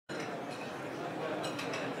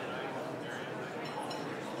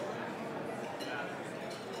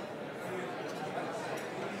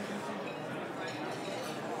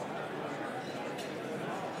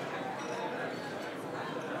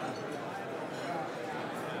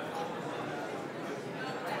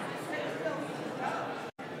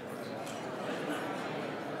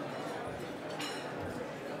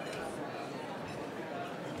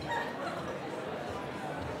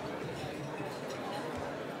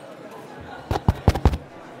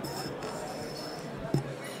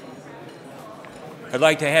I'd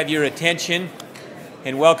like to have your attention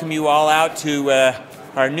and welcome you all out to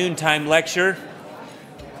our noontime lecture.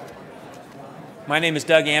 My name is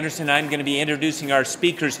Doug Anderson. I'm going to be introducing our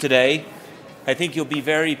speakers today. I think you'll be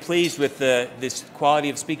very pleased with this quality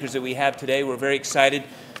of speakers that we have today. We're very excited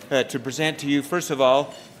to present to you. First of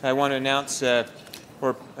all, I want to announce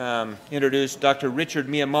or introduce Dr. Richard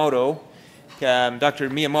Miyamoto. Dr.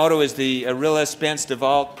 Miyamoto is the Arilla Spence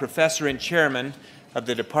DeVault Professor and Chairman of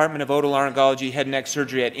the Department of Otolaryngology, Head and Neck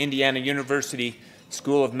Surgery at Indiana University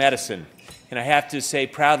School of Medicine. And I have to say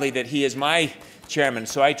proudly that he is my chairman,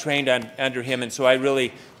 so I trained under him, and so I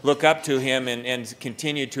really look up to him and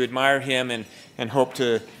continue to admire him and hope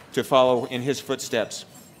to follow in his footsteps.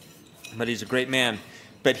 But he's a great man.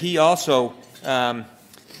 But he also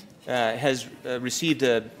has received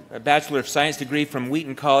a Bachelor of Science degree from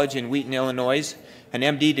Wheaton College in Wheaton, Illinois, an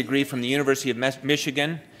MD degree from the University of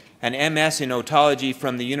Michigan, an MS in otology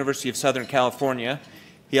from the University of Southern California.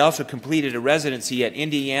 He also completed a residency at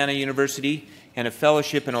Indiana University and a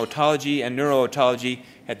fellowship in otology and neurootology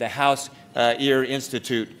at the House Ear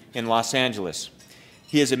Institute in Los Angeles.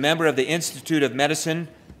 He is a member of the Institute of Medicine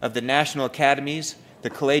of the National Academies,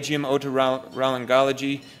 the Collegium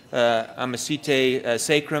Otolaryngology, Amicite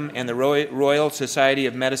Sacrum, and the Royal Society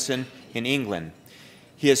of Medicine in England.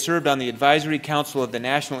 He has served on the Advisory Council of the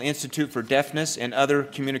National Institute for Deafness and Other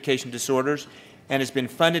Communication Disorders and has been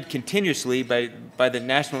funded continuously by the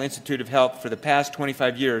National Institute of Health for the past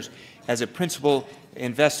 25 years as a principal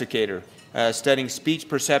investigator, studying speech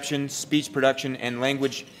perception, speech production, and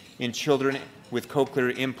language in children with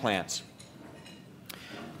cochlear implants.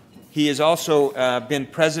 He has also been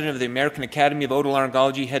president of the American Academy of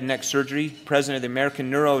Otolaryngology, Head and Neck Surgery, president of the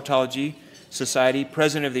American Neurootology Society,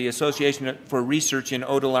 president of the Association for Research in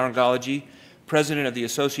Otolaryngology, president of the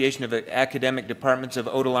Association of Academic Departments of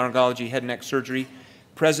Otolaryngology, Head and Neck Surgery,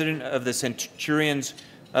 president of the Centurions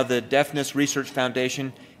of the Deafness Research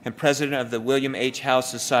Foundation, and president of the William H.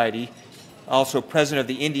 House Society, also president of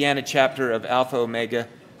the Indiana chapter of Alpha Omega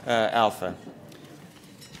Alpha.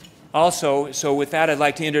 Also, so with that, I'd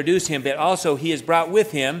like to introduce him, but also he has brought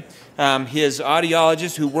with him his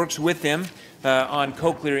audiologist who works with him on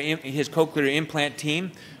his cochlear implant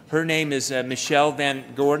team. Her name is Michelle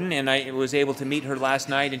Van Gordon, and I was able to meet her last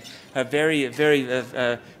night. And a very, very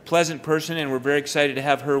pleasant person, and we're very excited to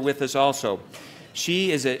have her with us also.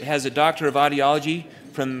 She has a Doctor of Audiology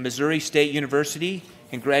from Missouri State University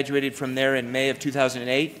and graduated from there in May of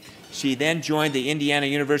 2008. She then joined the Indiana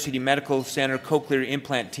University Medical Center cochlear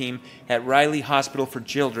implant team at Riley Hospital for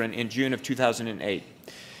Children in June of 2008.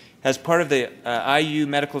 As part of the IU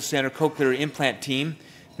Medical Center cochlear implant team,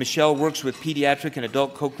 Michelle works with pediatric and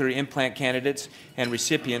adult cochlear implant candidates and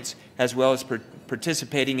recipients, as well as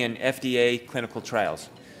participating in FDA clinical trials.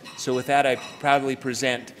 So with that, I proudly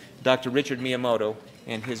present Dr. Richard Miyamoto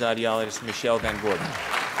and his audiologist, Michelle Van Gordon.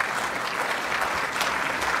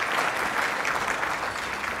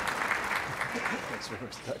 Thanks very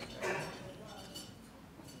much, Doug.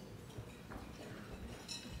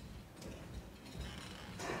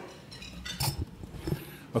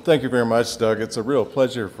 Well, thank you very much, Doug. It's a real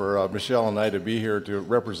pleasure for Michelle and I to be here to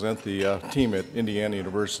represent the team at Indiana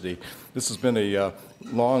University. This has been a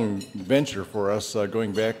long venture for us,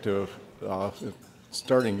 going back to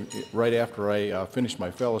starting right after I finished my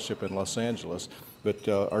fellowship in Los Angeles. But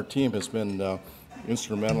our team has been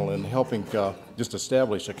instrumental in helping just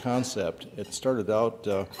establish a concept. It started out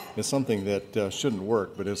as something that shouldn't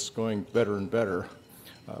work, but it's going better and better.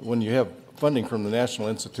 When you have funding from the National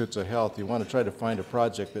Institutes of Health, you want to try to find a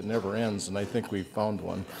project that never ends, and I think we've found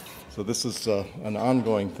one. So this is an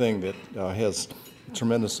ongoing thing that has a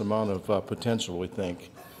tremendous amount of potential, we think.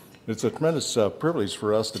 It's a tremendous privilege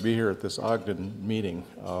for us to be here at this Ogden meeting.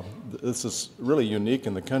 This is really unique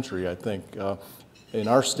in the country, I think. In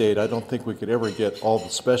our state, I don't think we could ever get all the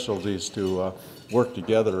specialties to work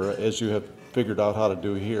together as you have figured out how to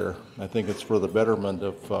do here. I think it's for the betterment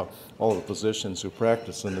of all the physicians who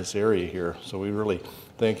practice in this area here. So we really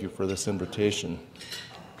thank you for this invitation.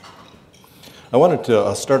 I wanted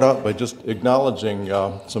to start out by just acknowledging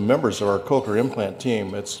some members of our cochlear implant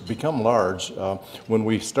team. It's become large. When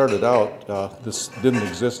we started out, this didn't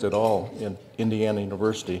exist at all in Indiana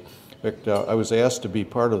University. In fact, I was asked to be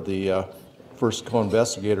part of the first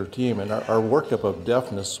co-investigator team, and our workup of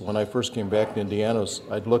deafness when I first came back to Indiana was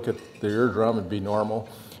I'd look at the eardrum and be normal,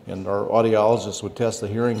 and our audiologist would test the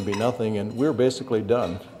hearing and be nothing, and we were basically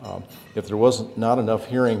done. If there wasn't not enough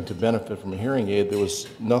hearing to benefit from a hearing aid, there was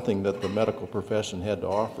nothing that the medical profession had to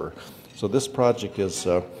offer. So this project has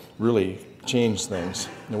really changed things.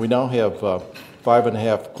 And we now have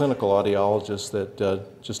 5.5 clinical audiologists that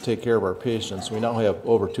just take care of our patients. We now have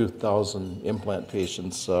over 2,000 implant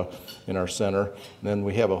patients in our center. And then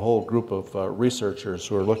we have a whole group of researchers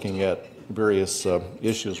who are looking at various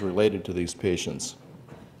issues related to these patients.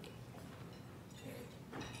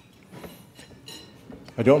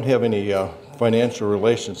 I don't have any financial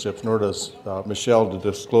relationships, nor does Michelle, to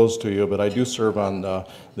disclose to you, but I do serve on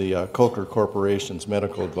the Cochlear Corporation's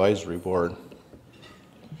Medical Advisory Board.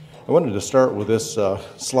 I wanted to start with this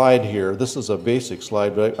slide here. This is a basic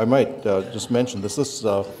slide, but I might just mention this. This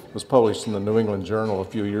was published in the New England Journal a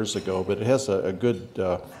few years ago, but it has a good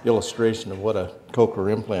illustration of what a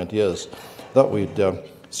cochlear implant is. I thought we'd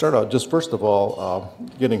start out just first of all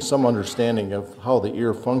getting some understanding of how the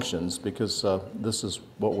ear functions, because this is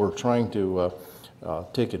what we're trying to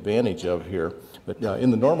take advantage of here. But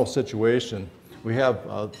in the normal situation, we have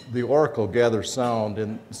the auricle gather sound,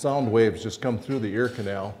 and sound waves just come through the ear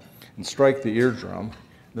canal and strike the eardrum.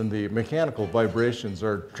 Then the mechanical vibrations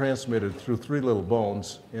are transmitted through 3 little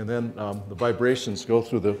bones, and then the vibrations go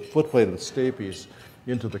through the footplate of the stapes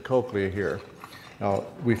into the cochlea here. Now,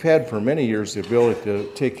 we've had for many years the ability to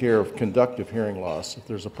take care of conductive hearing loss. If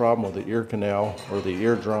there's a problem with the ear canal or the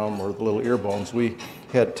eardrum or the little ear bones, we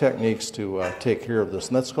had techniques to take care of this,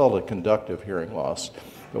 and that's called a conductive hearing loss.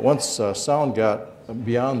 But once sound got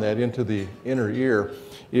beyond that into the inner ear,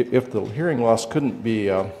 if the hearing loss couldn't be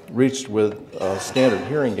reached with a standard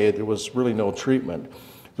hearing aid, there was really no treatment.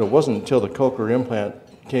 So it wasn't until the cochlear implant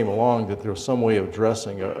came along that there was some way of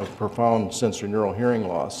addressing a profound sensorineural hearing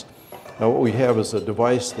loss. Now, what we have is a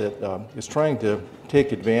device that is trying to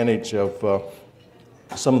take advantage of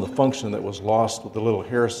some of the function that was lost with the little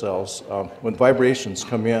hair cells. When vibrations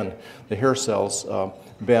come in, the hair cells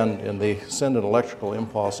bend and they send an electrical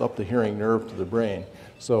impulse up the hearing nerve to the brain.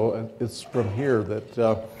 So it's from here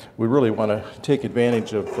that we really want to take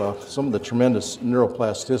advantage of some of the tremendous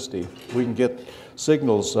neuroplasticity. We can get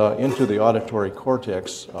signals into the auditory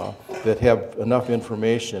cortex that have enough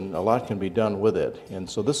information. A lot can be done with it. And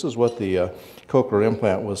so this is what the cochlear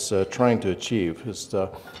implant was trying to achieve, is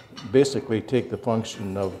to basically take the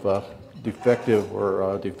function of defective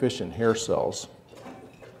or deficient hair cells.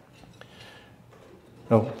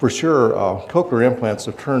 Now, for sure, cochlear implants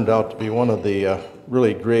have turned out to be one of the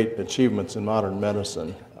really great achievements in modern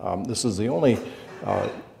medicine. This is the only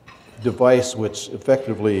device which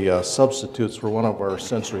effectively substitutes for one of our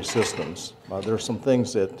sensory systems. There are some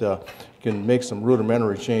things that can make some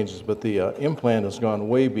rudimentary changes, but the implant has gone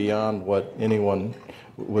way beyond what anyone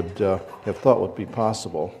would have thought would be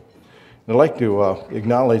possible. And I'd like to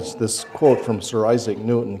acknowledge this quote from Sir Isaac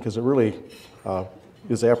Newton, because it really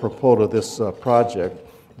is apropos to this project.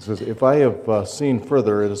 It says, "If I have seen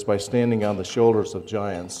further, it is by standing on the shoulders of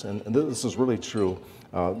giants." And this is really true.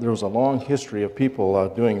 There was a long history of people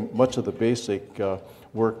doing much of the basic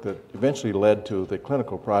work that eventually led to the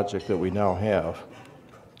clinical project that we now have.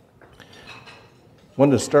 I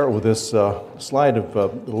wanted to start with this slide of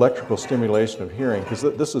electrical stimulation of hearing, because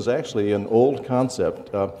this is actually an old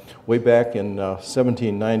concept. Way back in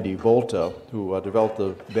 1790, Volta, who developed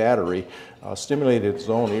the battery, stimulated his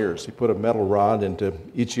own ears. He put a metal rod into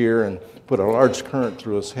each ear and put a large current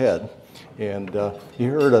through his head. And he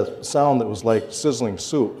heard a sound that was like sizzling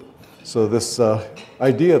soup. So this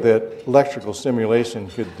idea that electrical stimulation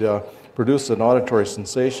could produce an auditory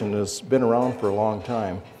sensation has been around for a long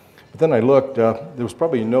time. But then I looked, there was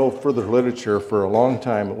probably no further literature for a long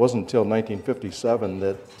time. It wasn't until 1957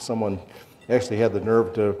 that someone actually had the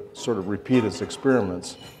nerve to sort of repeat his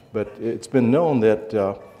experiments. But it's been known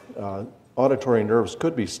that auditory nerves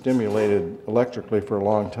could be stimulated electrically for a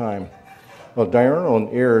long time. Well, Diurnal and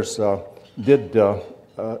Ayres did a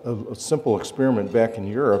simple experiment back in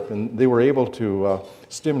Europe, and they were able to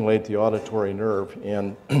stimulate the auditory nerve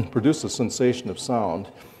and produce a sensation of sound.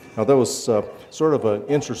 Now, that was sort of an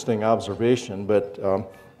interesting observation, but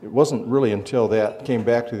it wasn't really until that came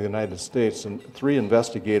back to the United States, and 3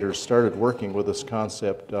 investigators started working with this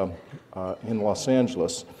concept in Los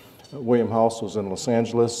Angeles. William House was in Los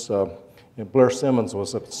Angeles, and Blair Simmons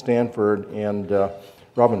was at Stanford, and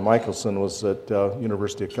Robin Michelson was at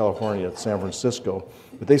University of California at San Francisco.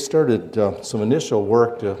 But they started some initial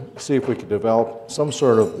work to see if we could develop some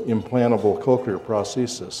sort of implantable cochlear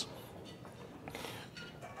prosthesis.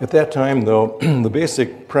 At that time, though, the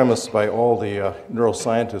basic premise by all the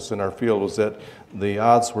neuroscientists in our field was that the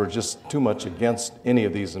odds were just too much against any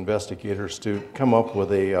of these investigators to come up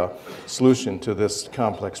with a solution to this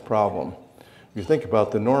complex problem. If you think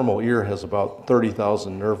about, the normal ear has about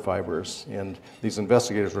 30,000 nerve fibers, and these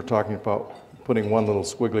investigators were talking about putting one little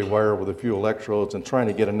squiggly wire with a few electrodes and trying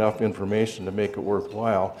to get enough information to make it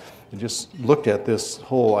worthwhile. They just looked at this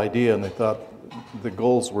whole idea and they thought, the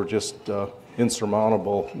goals were just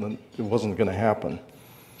insurmountable, and it wasn't going to happen.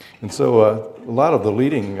 And so a lot of the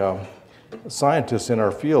leading scientists in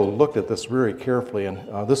our field looked at this very carefully,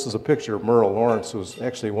 and this is a picture of Merle Lawrence, who was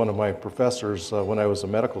actually one of my professors when I was a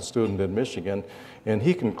medical student in Michigan, and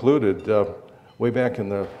he concluded way back in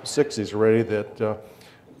the 60s already that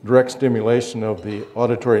direct stimulation of the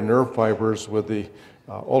auditory nerve fibers with the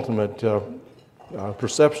ultimate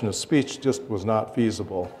perception of speech just was not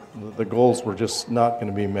feasible. The goals were just not going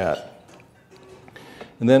to be met.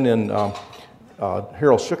 And then in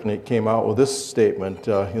Harold Shuknik came out with this statement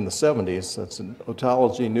in the 70s. That's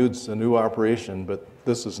otology needs a new operation, but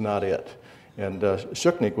this is not it. And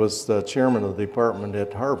Shuknik was the chairman of the department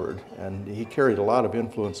at Harvard, and he carried a lot of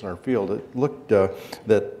influence in our field. It looked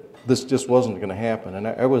that this just wasn't going to happen. And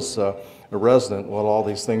I was a resident while all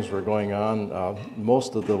these things were going on.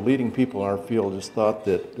 Most of the leading people in our field just thought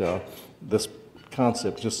that this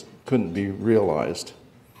concept just couldn't be realized.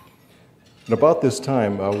 And about this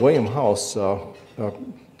time, William House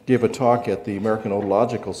gave a talk at the American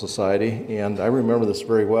Audiological Society, and I remember this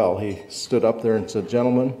very well. He stood up there and said,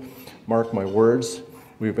 "Gentlemen, mark my words,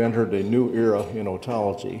 we've entered a new era in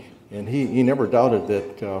otology." And he never doubted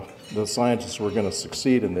that the scientists were going to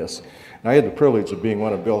succeed in this. And I had the privilege of being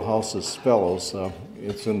one of Bill House's fellows.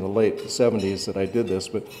 It's in the late 70s that I did this,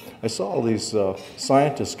 but I saw all these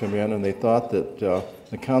scientists come in, and they thought that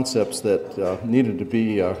the concepts that needed to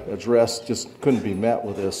be addressed just couldn't be met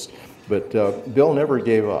with this. But Bill never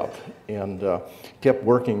gave up and kept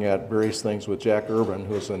working at various things with Jack Urban,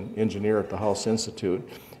 who was an engineer at the House Institute.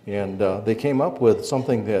 And they came up with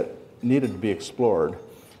something that needed to be explored.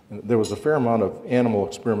 There was a fair amount of animal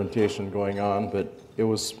experimentation going on, but it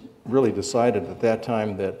was really decided at that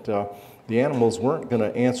time that the animals weren't going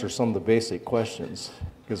to answer some of the basic questions,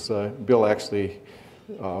 because Bill actually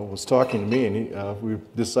was talking to me, and we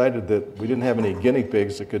decided that we didn't have any guinea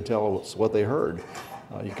pigs that could tell us what they heard.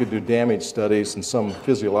 You could do damage studies and some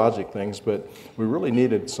physiologic things, but we really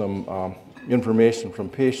needed some information from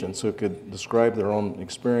patients who could describe their own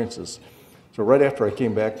experiences. So right after I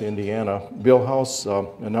came back to Indiana, Bill House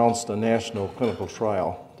announced a national clinical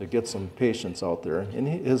trial to get some patients out there. And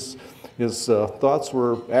his thoughts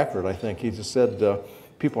were accurate, I think. He just said,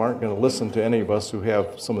 people aren't going to listen to any of us who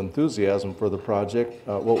have some enthusiasm for the project.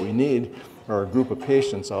 What we need are a group of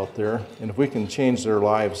patients out there, and if we can change their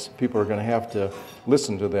lives, people are going to have to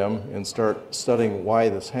listen to them and start studying why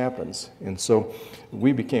this happens. And so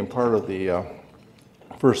we became part of the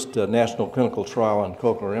first national clinical trial on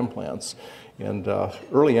cochlear implants. And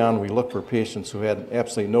early on, we looked for patients who had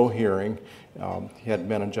absolutely no hearing, had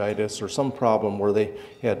meningitis or some problem where they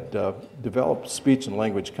had developed speech and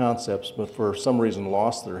language concepts, but for some reason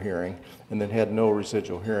lost their hearing and then had no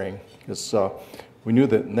residual hearing. Because we knew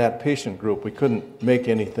that in that patient group, we couldn't make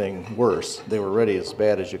anything worse. They were already as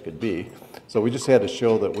bad as you could be. So we just had to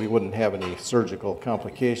show that we wouldn't have any surgical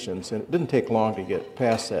complications, and it didn't take long to get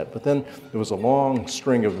past that. But then there was a long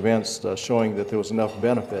string of events showing that there was enough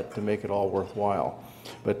benefit to make it all worthwhile.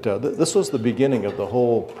 But this was the beginning of the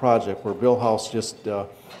whole project, where Bill House just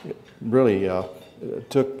really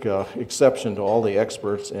took exception to all the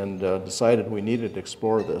experts and decided we needed to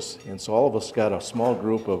explore this. And so all of us got a small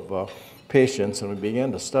group of patients, and we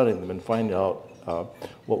began to study them and find out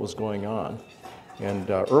what was going on.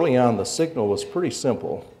 And early on, the signal was pretty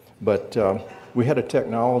simple, but we had a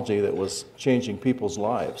technology that was changing people's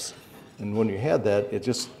lives. And when you had that, it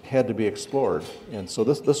just had to be explored. And so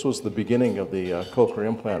this was the beginning of the cochlear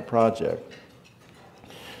implant project.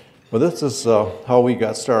 Well, this is how we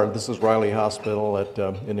got started. This is Riley Hospital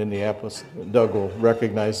in Indianapolis. Doug will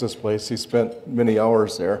recognize this place. He spent many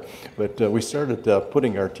hours there. But we started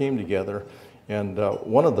putting our team together. And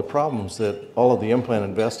one of the problems that all of the implant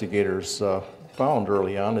investigators found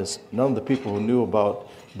early on is none of the people who knew about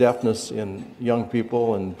deafness in young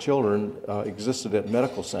people and children existed at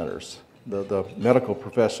medical centers. The medical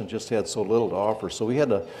profession just had so little to offer. So we had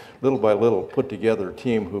to, little by little, put together a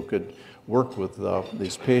team who could work with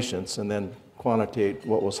these patients and then quantitate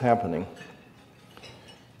what was happening.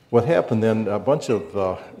 What happened then, a bunch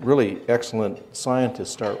of really excellent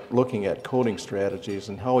scientists start looking at coding strategies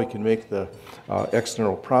and how we can make the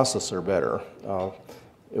external processor better.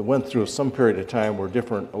 It went through some period of time where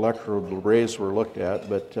different electrode arrays were looked at,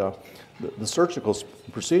 but the surgical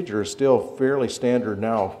procedure is still fairly standard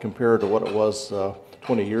now compared to what it was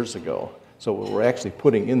 20 years ago. So what we're actually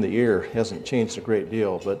putting in the ear hasn't changed a great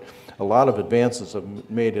deal, but a lot of advances have been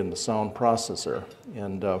made in the sound processor.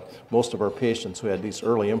 And most of our patients who had these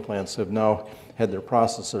early implants have now had their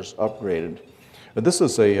processors upgraded. But this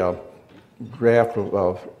is a graph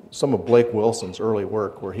of some of Blake Wilson's early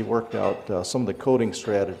work, where he worked out some of the coding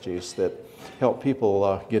strategies that help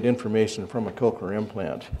people get information from a cochlear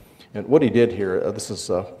implant. And what he did here, this is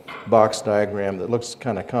a box diagram that looks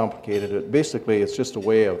kind of complicated. Basically, it's just a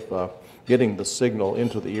way of getting the signal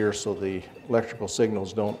into the ear so the electrical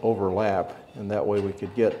signals don't overlap, and that way we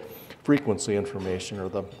could get frequency information, or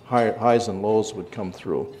the highs and lows would come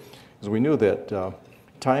through. Because we knew that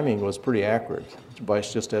timing was pretty accurate. The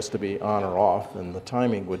device just has to be on or off, and the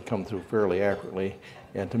timing would come through fairly accurately.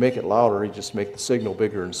 And to make it louder, you just make the signal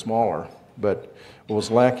bigger and smaller. But what was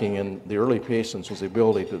lacking in the early patients was the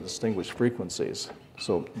ability to distinguish frequencies.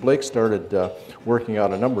 So Blake started working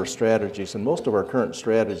out a number of strategies, and most of our current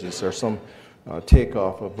strategies are some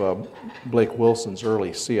takeoff of Blake Wilson's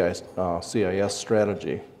early CIS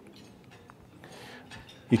strategy.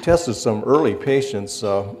 He tested some early patients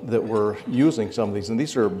that were using some of these, and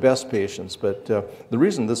these are best patients, but the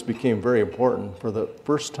reason this became very important, for the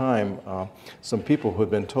first time, some people who had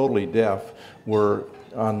been totally deaf were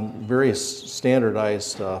on various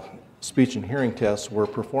standardized speech and hearing tests were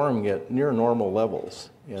performing at near normal levels.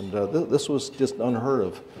 And this was just unheard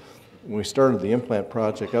of. When we started the implant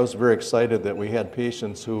project, I was very excited that we had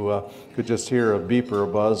patients who could just hear a beep or a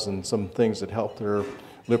buzz and some things that helped their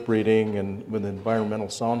lip reading and with environmental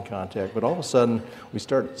sound contact. But all of a sudden, we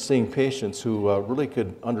started seeing patients who really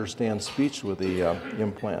could understand speech with the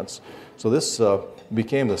implants. So this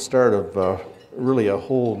became the start of really a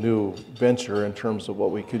whole new venture in terms of what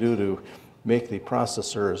we could do to make the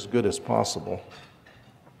processor as good as possible.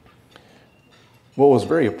 What was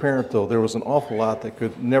very apparent, though, there was an awful lot that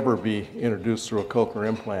could never be introduced through a cochlear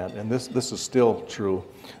implant, and this is still true.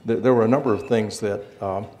 There were a number of things that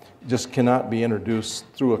just cannot be introduced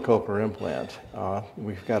through a cochlear implant.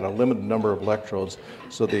 We've got a limited number of electrodes,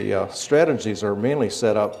 so the strategies are mainly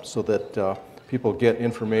set up so that people get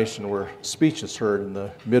information where speech is heard in the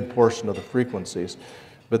mid-portion of the frequencies.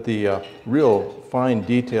 But the real fine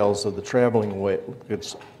details of the traveling way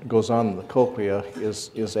that goes on in the cochlea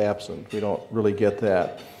is absent. We don't really get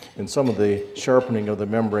that. And some of the sharpening of the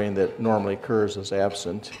membrane that normally occurs is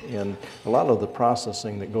absent. And a lot of the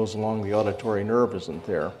processing that goes along the auditory nerve isn't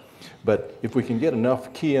there. But if we can get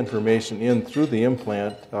enough key information in through the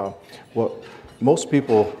implant, what most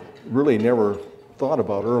people really never thought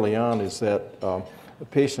about early on is that a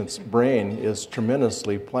patient's brain is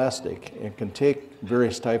tremendously plastic and can take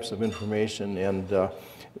various types of information and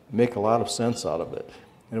make a lot of sense out of it.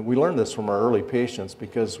 And we learned this from our early patients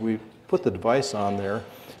because we put the device on there.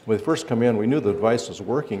 When they first come in, we knew the device was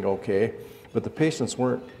working okay, but the patients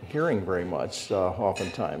weren't hearing very much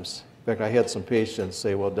oftentimes. In fact, I had some patients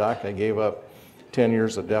say, well, doc, I gave up 10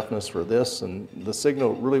 years of deafness for this, and the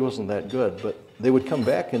signal really wasn't that good. But they would come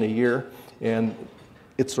back in a year, and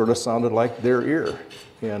it sort of sounded like their ear.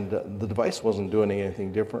 And the device wasn't doing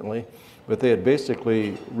anything differently, but they had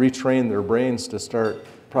basically retrained their brains to start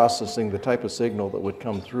processing the type of signal that would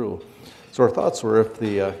come through. So our thoughts were if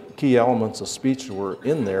the key elements of speech were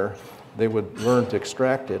in there, they would learn to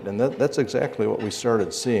extract it, and that's exactly what we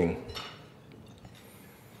started seeing.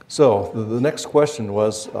 So the next question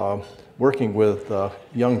was working with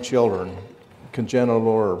young children, congenital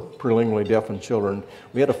or prelingually deafened children.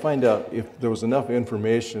 We had to find out if there was enough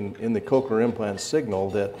information in the cochlear implant signal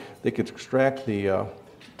that they could extract the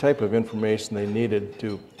type of information they needed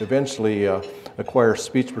to eventually acquire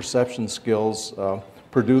speech perception skills,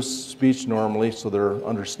 produce speech normally so they're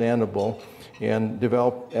understandable, and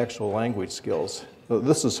develop actual language skills. So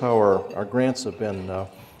this is how our grants have been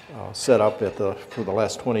set up for the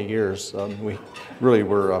last 20 years. We really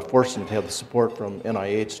were fortunate to have the support from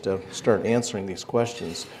NIH to start answering these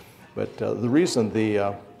questions. But the reason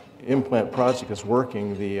the implant project is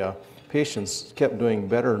working, the patients kept doing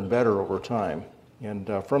better and better over time.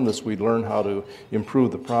 And from this, we learned how to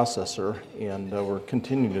improve the processor, and we're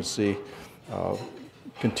continuing to see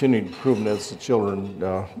continued improvement as the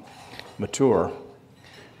children mature.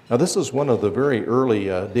 Now, this is one of the very early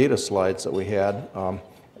data slides that we had.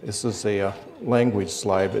 This is a language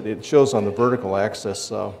slide, but it shows on the vertical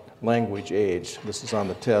axis language age. This is on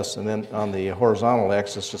the test, and then on the horizontal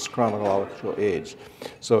axis, just chronological age.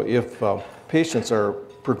 So if patients are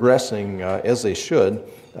progressing as they should,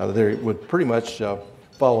 they would pretty much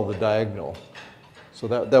follow the diagonal. So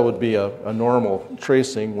that would be a normal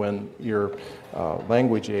tracing when your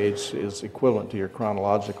language age is equivalent to your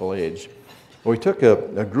chronological age. Well, we took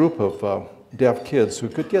a group of deaf kids who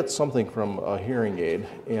could get something from a hearing aid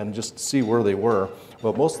and just see where they were.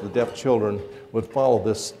 Well, most of the deaf children would follow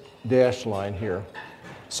this dashed line here.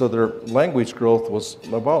 So their language growth was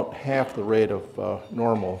about half the rate of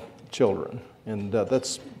normal children. And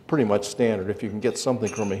that's pretty much standard if you can get something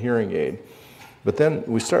from a hearing aid. But then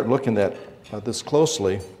we started looking at this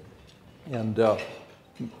closely, and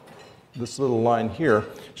This little line here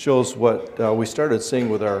shows what we started seeing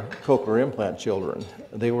with our cochlear implant children.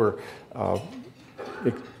 They were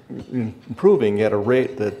improving at a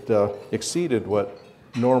rate that exceeded what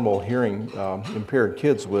normal hearing impaired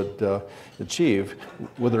kids would achieve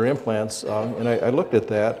with their implants. And I looked at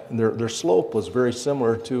that, and their slope was very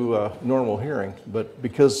similar to normal hearing, but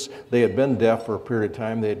because they had been deaf for a period of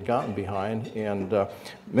time, they had gotten behind, and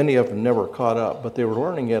many of them never caught up, but they were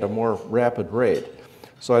learning at a more rapid rate.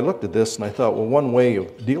 So I looked at this and I thought, well, one way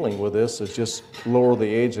of dealing with this is just lower the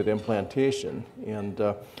age at implantation and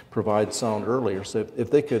provide sound earlier. So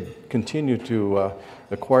if they could continue to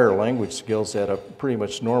acquire language skills at a pretty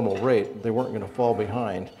much normal rate, they weren't going to fall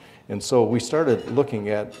behind. And so we started looking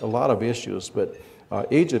at a lot of issues, but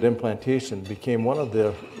age at implantation became one of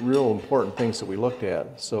the real important things that we looked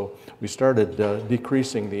at. So we started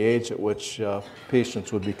decreasing the age at which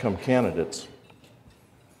patients would become candidates.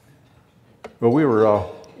 Well, we were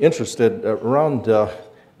interested around the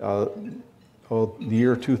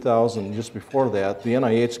year 2000, just before that, the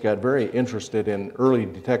NIH got very interested in early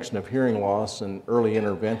detection of hearing loss and early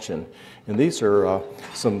intervention. And these are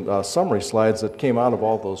some summary slides that came out of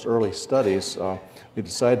all those early studies. We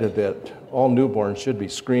decided that all newborns should be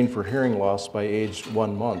screened for hearing loss by age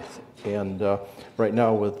 1 month. And right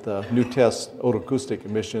now with new tests, otoacoustic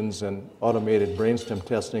emissions and automated brainstem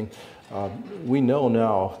testing, we know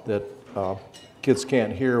now that kids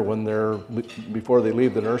can't hear before they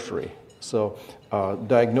leave the nursery. So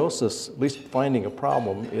diagnosis, at least finding a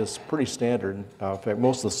problem, is pretty standard. In fact,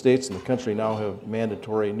 most of the states in the country now have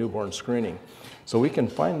mandatory newborn screening. So we can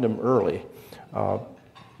find them early.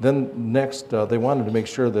 Then next, they wanted to make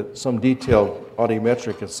sure that some detailed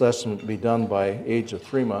audiometric assessment be done by age of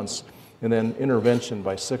 3 months, and then intervention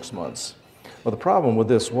by 6 months. Well, the problem with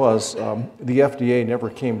this was the FDA never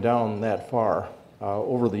came down that far.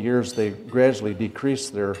 Over the years, they gradually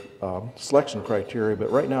decreased their selection criteria,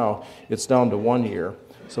 but right now it's down to 1 year.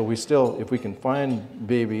 So we still, if we can find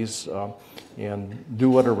babies and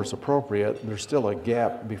do whatever's appropriate, there's still a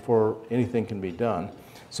gap before anything can be done.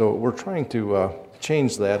 So we're trying to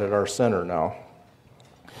change that at our center now.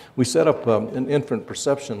 We set up an infant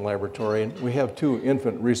perception laboratory, and we have 2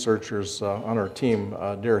 infant researchers on our team,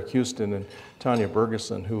 Derek Houston and Tanya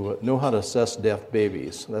Bergeson, who know how to assess deaf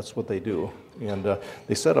babies. That's what they do. And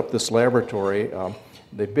they set up this laboratory.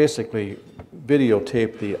 They basically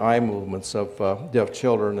videotape the eye movements of deaf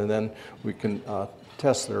children, and then we can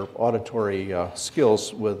test their auditory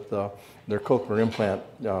skills with their cochlear implant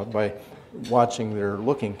by watching their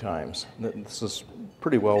looking times. This is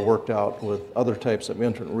pretty well worked out with other types of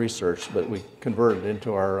infant research, but we converted it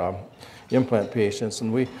into our implant patients,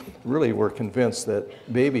 and we really were convinced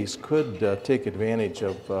that babies could take advantage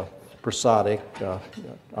of prosodic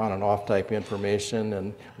on and off type information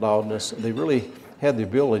and loudness. They really had the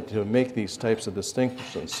ability to make these types of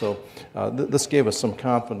distinctions. So this gave us some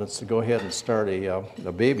confidence to go ahead and start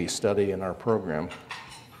a baby study in our program.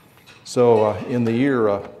 So in the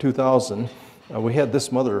year 2000, we had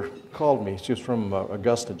this mother called me. She was from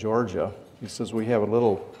Augusta, Georgia. He says, we have a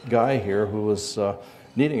little guy here who was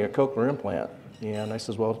needing a cochlear implant. And I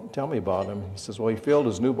says, well, tell me about him. He says, well, he failed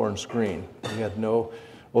his newborn screen. He had no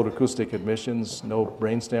otoacoustic emissions, no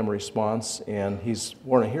brainstem response, and he's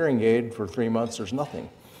worn a hearing aid for 3 months. There's nothing.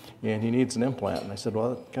 And he needs an implant. And I said,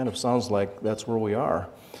 well, it kind of sounds like that's where we are.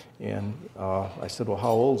 And I said, well,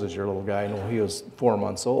 how old is your little guy? And well, he was 4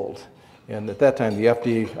 months old. And at that time, the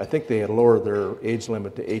FDA, I think they had lowered their age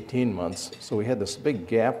limit to 18 months, so we had this big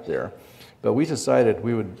gap there. But we decided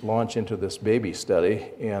we would launch into this baby study,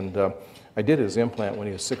 and I did his implant when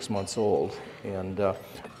he was 6 months old. And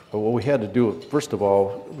what we had to do, first of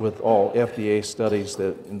all, with all FDA studies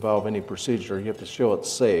that involve any procedure, you have to show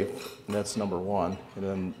it's safe, and that's number 1. And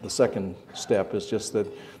then the second step is just that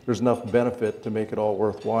there's enough benefit to make it all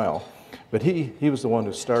worthwhile. But he was the one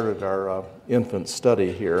who started our infant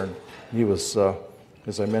study here. He was,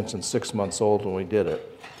 as I mentioned, 6 months old when we did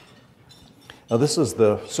it. Now this is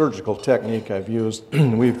the surgical technique I've used.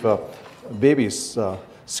 Babies'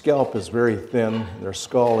 scalp is very thin, their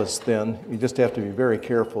skull is thin. You just have to be very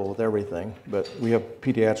careful with everything. But we have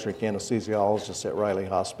pediatric anesthesiologists at Riley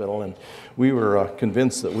Hospital, and we were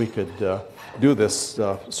convinced that we could do this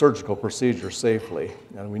surgical procedure safely.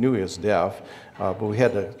 And we knew he was deaf, but we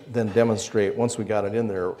had to then demonstrate, once we got it in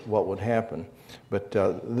there, what would happen. But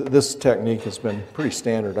this technique has been pretty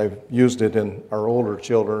standard. I've used it in our older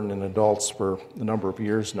children and adults for a number of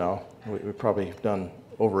years now. We probably have done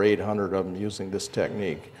over 800 of them using this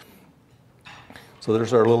technique. So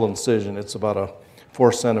there's our little incision. It's about a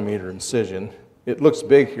 4 centimeter incision. It looks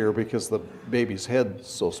big here because the baby's head's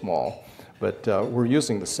so small, But we're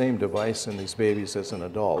using the same device in these babies as in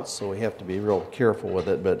adults, so we have to be real careful with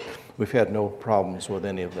it, but we've had no problems with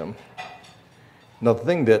any of them. Now, the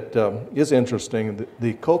thing that is interesting,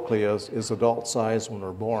 the cochlea is adult size when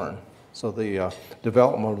we're born. So the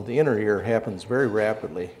development of the inner ear happens very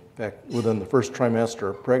rapidly. In fact, within the first trimester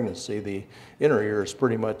of pregnancy, the inner ear is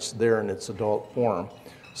pretty much there in its adult form.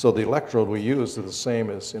 So the electrode we use is the same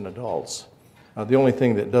as in adults. The only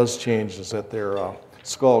thing that does change is that their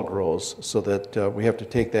skull grows, so that we have to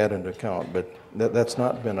take that into account, but that's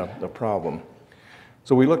not been a problem.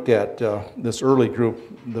 So we looked at this early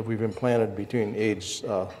group that we've implanted between age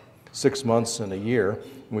 6 months and a year.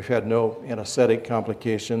 And we've had no anesthetic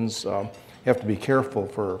complications. Have to be careful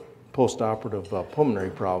for post-operative pulmonary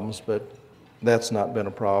problems, but that's not been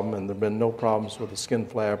a problem, and there have been no problems with the skin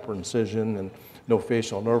flap or incision and no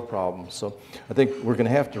facial nerve problems. So I think we're going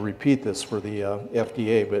to have to repeat this for the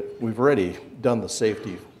FDA, but we've already done the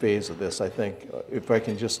safety phase of this. I think if I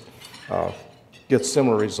can just get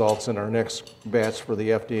similar results in our next batch for the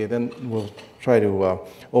FDA, then we'll try to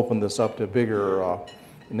open this up to a bigger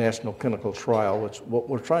national clinical trial, which what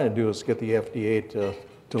we're trying to do is get the FDA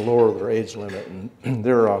to lower their age limit, and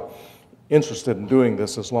they're interested in doing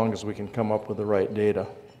this as long as we can come up with the right data.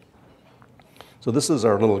 So this is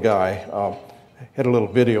our little guy. Had a little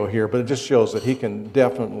video here, but it just shows that he can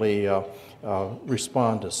definitely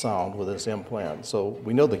respond to sound with his implant. So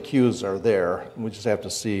we know the cues are there, and we just have to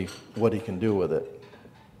see what he can do with it.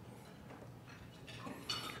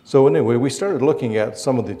 So anyway, we started looking at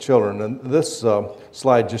some of the children, and this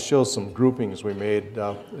slide just shows some groupings we made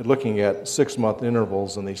looking at 6-month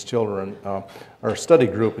intervals in these children. Our study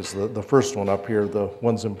group is the first one up here, the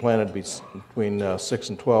ones implanted between 6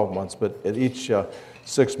 and 12 months, but at each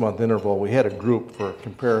 6-month interval we had a group for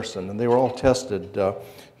comparison, and they were all tested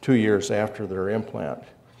 2 years after their implant.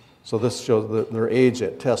 So this shows that their age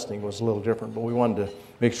at testing was a little different, but we wanted to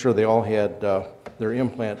make sure they all had their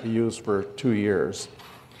implant to use for 2 years.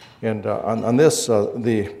 And on this,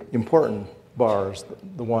 the important bars,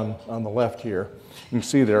 the one on the left here, you can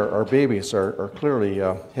see there our babies are clearly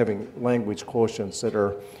having language quotients that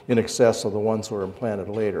are in excess of the ones who were implanted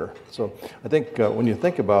later. So I think when you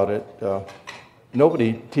think about it,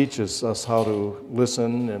 nobody teaches us how to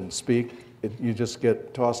listen and speak. You just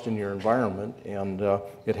get tossed in your environment, and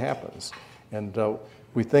it happens. And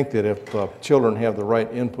we think that if children have the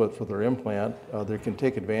right input for their implant, they can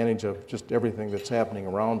take advantage of just everything that's happening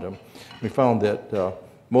around them. We found that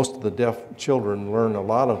most of the deaf children learn a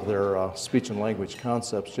lot of their speech and language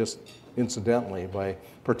concepts just incidentally by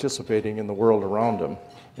participating in the world around them.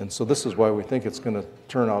 And so this is why we think it's going to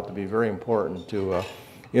turn out to be very important to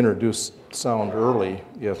introduce sound early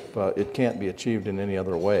if it can't be achieved in any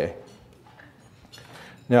other way.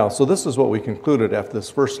 Now, so this is what we concluded after this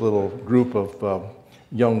first little group of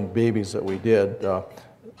young babies that we did.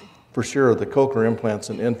 For sure, the cochlear implants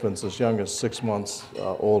in infants as young as 6 months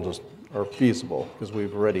old are feasible because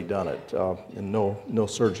we've already done it and no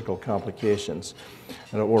surgical complications.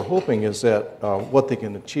 And what we're hoping is that what they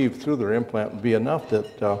can achieve through their implant will be enough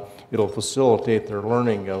that it'll facilitate their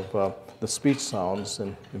learning of the speech sounds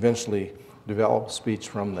and eventually develop speech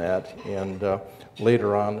from that, and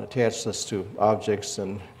later on attach this to objects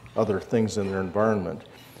and other things in their environment.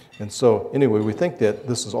 And so anyway, we think that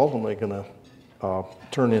this is ultimately going to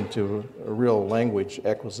turn into a real language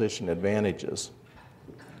acquisition advantages.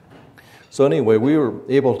 So anyway, we were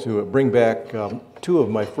able to bring back 2 of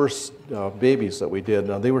my first babies that we did.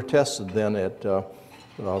 Now, they were tested then at the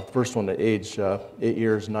first one at age 8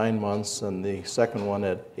 years, 9 months, and the second one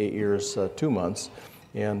at 8 years, 2 months.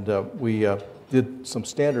 And we did some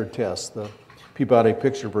standard tests. The Peabody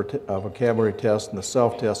Picture Vocabulary Test and the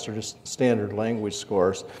self-test are just standard language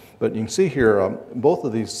scores. But you can see here, both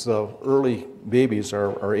of these early babies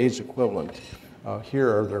are age equivalent.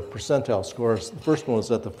 Here are their percentile scores. The first one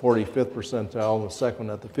was at the 45th percentile, and the second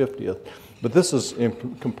one at the 50th. But this is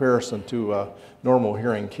in comparison to normal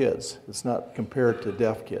hearing kids. It's not compared to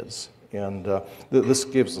deaf kids. And this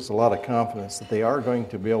gives us a lot of confidence that they are going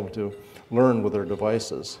to be able to learn with their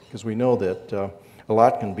devices, because we know that a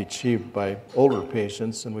lot can be achieved by older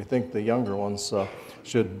patients, and we think the younger ones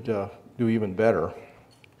should do even better.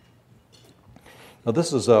 Now,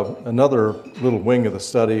 this is another little wing of the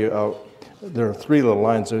study. There are 3 little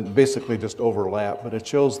lines that basically just overlap, but it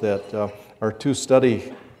shows that our 2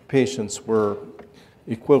 study patients were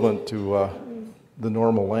equivalent to the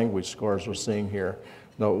normal language scores we're seeing here.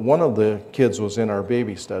 Now, one of the kids was in our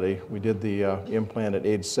baby study. We did the implant at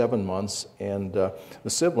age 7 months, and the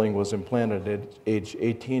sibling was implanted at age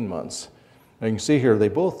 18 months. Now, you can see here they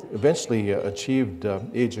both eventually achieved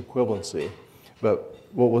age equivalency, but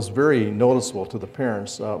what was very noticeable to the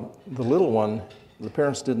parents, the little one, the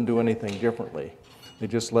parents didn't do anything differently. They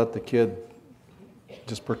just let the kid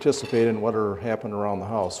just participate in whatever happened around the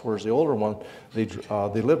house. Whereas the older one, they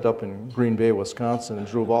lived up in Green Bay, Wisconsin, and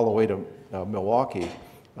drove all the way to Milwaukee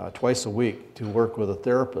twice a week to work with a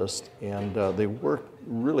therapist, and they worked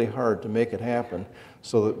really hard to make it happen.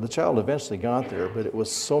 So the child eventually got there, but it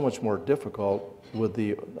was so much more difficult with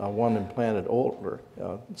the one implanted older.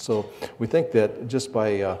 So we think that just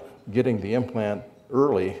by getting the implant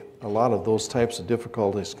early, a lot of those types of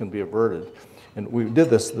difficulties can be averted. And we did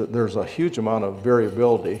this, there's a huge amount of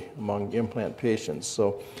variability among implant patients.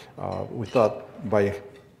 So we thought by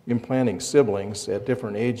implanting siblings at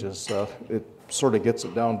different ages, it sort of gets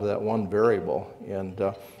it down to that one variable. And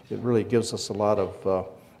it really gives us a lot of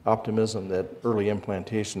optimism that early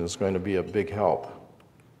implantation is going to be a big help.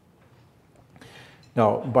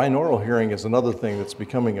 Now, binaural hearing is another thing that's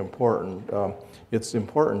becoming important. It's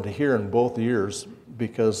important to hear in both ears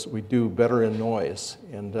because we do better in noise.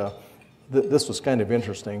 And this was kind of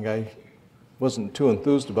interesting. I wasn't too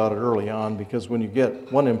enthused about it early on because when you get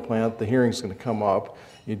one implant, the hearing's going to come up.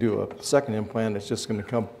 You do a second implant, it's just going to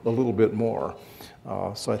come a little bit more.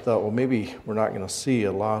 So I thought, well, maybe we're not going to see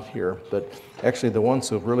a lot here. But actually, the ones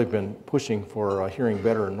who have really been pushing for hearing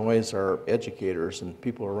better in noise are educators and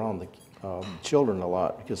people around the children a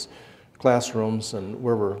lot, because classrooms and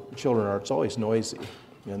wherever children are, it's always noisy.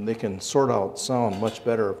 And they can sort out sound much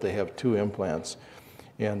better if they have two implants.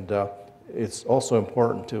 And it's also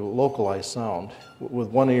important to localize sound. With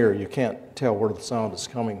one ear, you can't tell where the sound is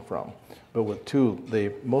coming from. But with two,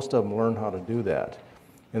 most of them learn how to do that.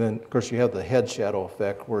 And then, of course, you have the head shadow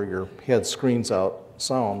effect where your head screens out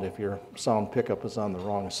sound if your sound pickup is on the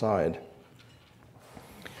wrong side.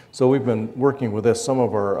 So we've been working with this. Some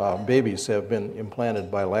of our babies have been implanted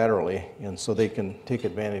bilaterally, and so they can take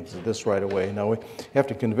advantage of this right away. Now we have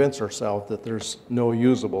to convince ourselves that there's no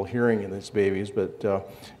usable hearing in these babies, but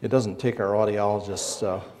it doesn't take our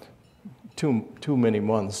audiologists too many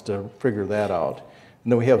months to figure that out.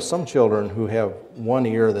 And then we have some children who have one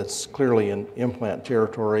ear that's clearly in implant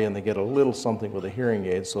territory, and they get a little something with a hearing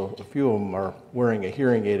aid, so a few of them are wearing a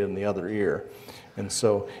hearing aid in the other ear. And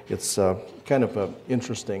so it's kind of an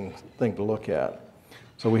interesting thing to look at.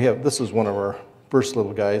 So this is one of our first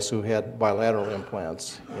little guys who had bilateral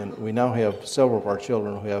implants. And we now have several of our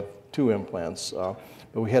children who have two implants. But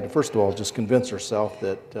we had to, first of all, just convince ourselves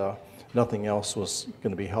that nothing else was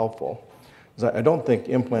going to be helpful. I don't think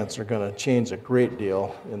implants are going to change a great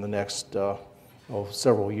deal in the next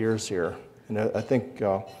several years here. And I think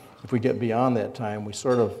if we get beyond that time, we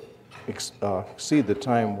sort of exceed the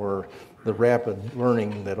time where the rapid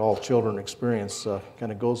learning that all children experience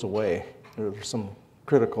kind of goes away. There's some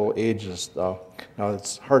critical ages. Now,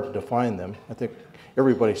 it's hard to define them. I think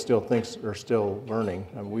everybody still thinks they're still learning,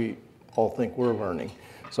 and we all think we're learning.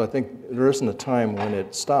 So I think there isn't a time when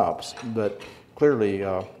it stops, but clearly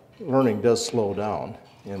learning does slow down.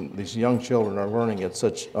 And these young children are learning at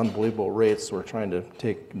such unbelievable rates, we're trying to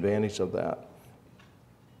take advantage of that.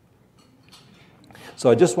 So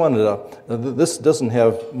I just wanted to, this doesn't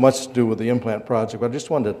have much to do with the implant project, but I just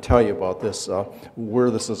wanted to tell you about this, where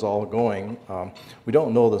this is all going. We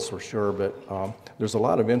don't know this for sure, but there's a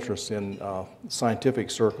lot of interest in scientific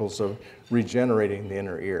circles of regenerating the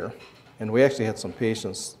inner ear. And we actually had some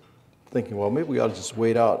patients thinking, well, maybe we ought to just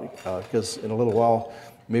wait out, because in a little while,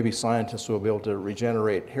 maybe scientists will be able to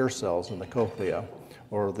regenerate hair cells in the cochlea,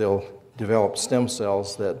 or they'll develop stem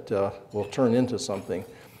cells that will turn into something.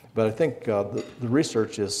 But I think the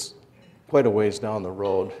research is quite a ways down the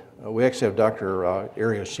road. We actually have Dr.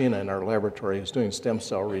 Arioshina in our laboratory who's doing stem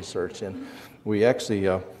cell research, and we actually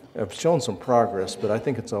have shown some progress, but I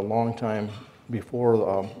think it's a long time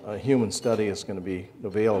before a human study is going to be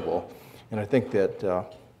available. And I think that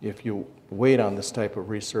if you wait on this type of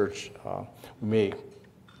research, we may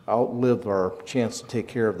outlive our chance to take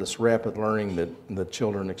care of this rapid learning that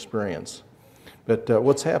children experience. But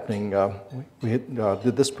what's happening, we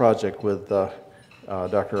did this project with Dr.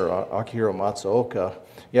 Akihiro Matsuoka.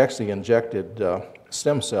 He actually injected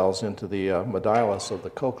stem cells into the medullus of the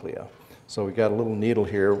cochlea. So we got a little needle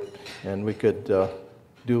here, and we could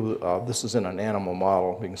this is in an animal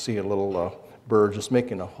model. We can see a little bird just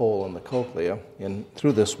making a hole in the cochlea, and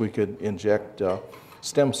through this we could inject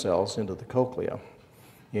stem cells into the cochlea.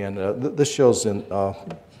 And this shows in the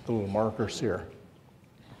little markers here.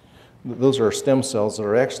 Those are stem cells that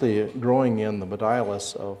are actually growing in the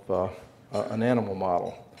medullus of an animal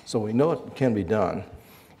model. So we know it can be done.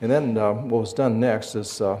 And then what was done next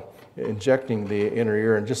is injecting the inner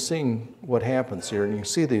ear and just seeing what happens here. And you can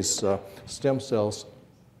see these stem cells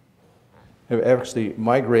have actually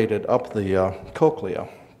migrated up the cochlea.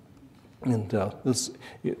 And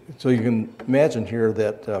so you can imagine here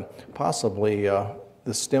that possibly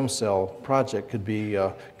the stem cell project could be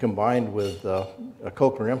combined with a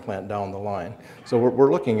cochlear implant down the line. So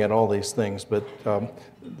we're looking at all these things, but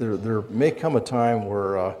there may come a time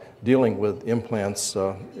where dealing with implants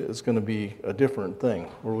is going to be a different thing,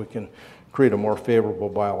 where we can create a more favorable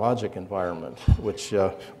biologic environment, which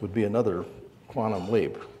would be another quantum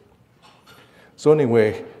leap. So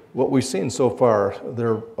anyway, what we've seen so far,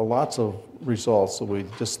 there are lots of results that we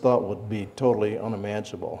just thought would be totally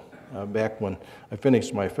unimaginable. Back when I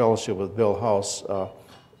finished my fellowship with Bill House,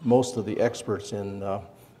 most of the experts in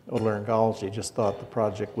otolaryngology just thought the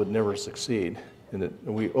project would never succeed. And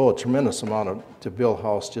we owe a tremendous amount to Bill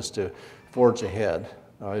House just to forge ahead.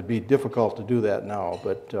 It'd be difficult to do that now,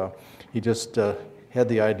 but he just had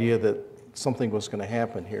the idea that something was going to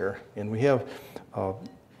happen here. And we have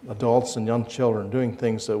adults and young children doing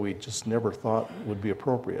things that we just never thought would be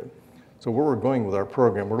appropriate. So where we're going with our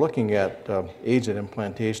program, we're looking at age at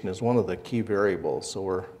implantation as one of the key variables. So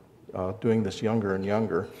we're doing this younger and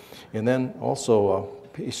younger. And then also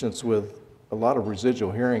patients with a lot of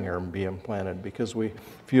residual hearing are being implanted because we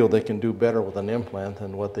feel they can do better with an implant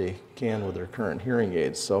than what they can with their current hearing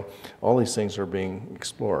aids. So all these things are being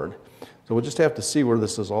explored. So we'll just have to see where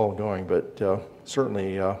this is all going, but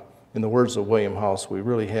certainly, in the words of William House, we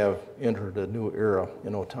really have entered a new era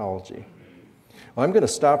in otology. Well, I'm going to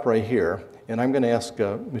stop right here, and I'm going to ask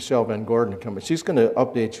Michelle Van Gordon to come in. She's going to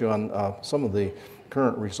update you on some of the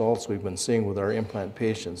current results we've been seeing with our implant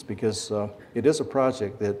patients, because it is a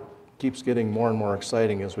project that keeps getting more and more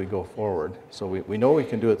exciting as we go forward. So we know we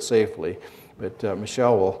can do it safely, but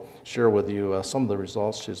Michelle will share with you some of the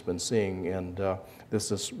results she's been seeing, and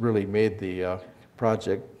this has really made the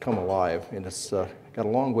project come alive, and it's got a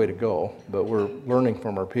long way to go, but we're learning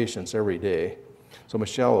from our patients every day. So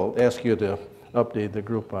Michelle, I'll ask you to update the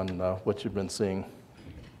group on what you've been seeing.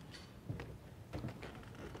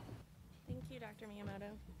 Thank you, Dr. Miyamoto.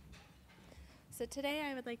 So today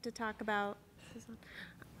I would like to talk about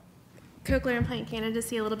cochlear implant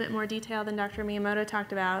candidacy a little bit more detail than Dr. Miyamoto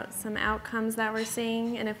talked about, some outcomes that we're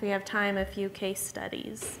seeing, and if we have time, a few case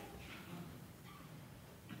studies.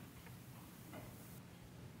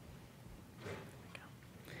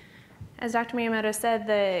 As Dr. Miyamoto said,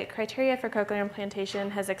 the criteria for cochlear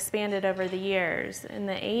implantation has expanded over the years. In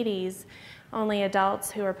the 80s, only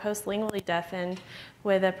adults who were postlingually deafened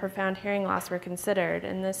with a profound hearing loss were considered,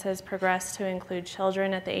 and this has progressed to include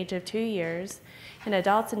children at the age of 2 years, and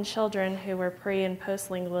adults and children who were pre- and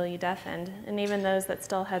postlingually deafened, and even those that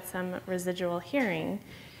still had some residual hearing.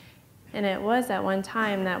 And it was at one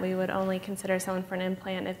time that we would only consider someone for an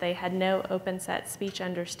implant if they had no open-set speech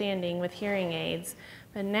understanding with hearing aids.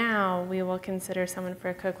 But now we will consider someone for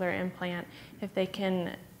a cochlear implant if they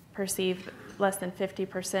can perceive less than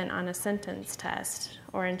 50% on a sentence test,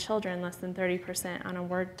 or in children less than 30% on a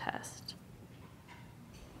word test.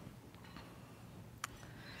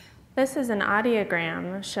 This is an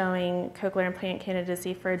audiogram showing cochlear implant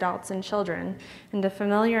candidacy for adults and children. And to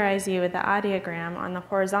familiarize you with the audiogram, on the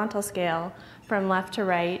horizontal scale from left to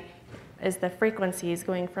right is the frequencies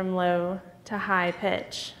going from low to high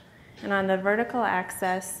pitch. And on the vertical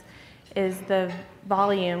axis is the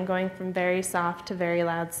volume going from very soft to very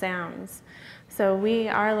loud sounds. So we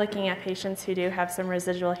are looking at patients who do have some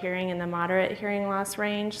residual hearing in the moderate hearing loss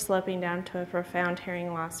range, sloping down to a profound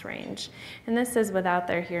hearing loss range. And this is without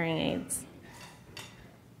their hearing aids.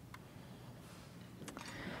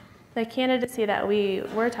 The candidacy that we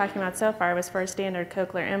were talking about so far was for a standard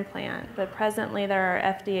cochlear implant, but presently there are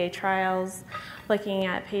FDA trials looking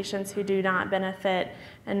at patients who do not benefit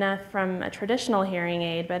enough from a traditional hearing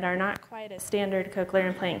aid but are not quite a standard cochlear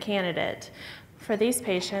implant candidate. For these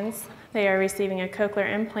patients, they are receiving a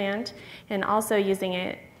cochlear implant and also using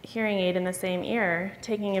a hearing aid in the same ear,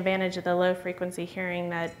 taking advantage of the low frequency hearing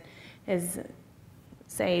that is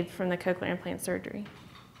saved from the cochlear implant surgery.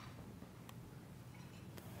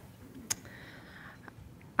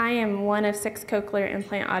 I am one of 6 cochlear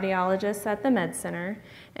implant audiologists at the Med Center,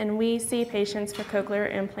 and we see patients for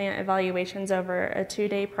cochlear implant evaluations over a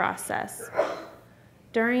 2-day process.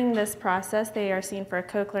 During this process, they are seen for a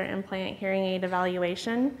cochlear implant hearing aid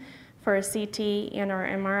evaluation, for a CT and or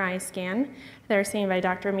MRI scan. They're seen by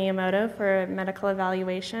Dr. Miyamoto for a medical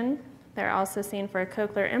evaluation. They're also seen for a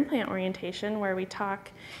cochlear implant orientation, where we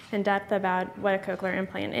talk in depth about what a cochlear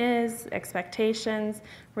implant is, expectations,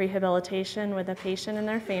 rehabilitation with the patient and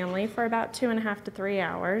their family for about 2.5 to 3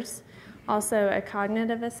 hours. Also a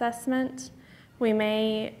cognitive assessment. We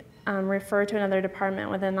may refer to another department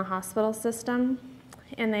within the hospital system.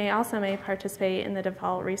 And they also may participate in the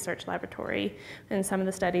default research laboratory in some of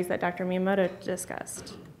the studies that Dr. Miyamoto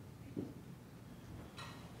discussed.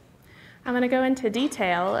 I'm going to go into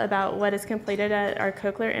detail about what is completed at our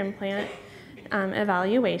cochlear implant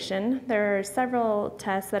evaluation. There are several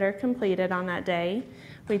tests that are completed on that day.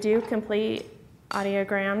 We do complete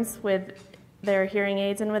audiograms with their hearing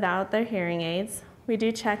aids and without their hearing aids. We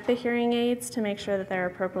do check the hearing aids to make sure that they're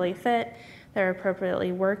appropriately fit, they're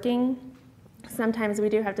appropriately working. Sometimes we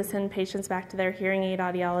do have to send patients back to their hearing aid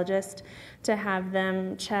audiologist to have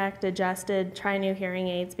them checked, adjusted, try new hearing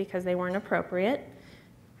aids because they weren't appropriate.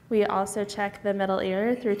 We also check the middle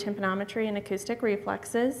ear through tympanometry and acoustic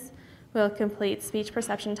reflexes. We'll complete speech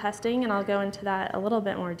perception testing, and I'll go into that a little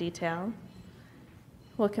bit more detail.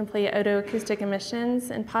 We'll complete otoacoustic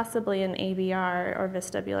emissions and possibly an ABR or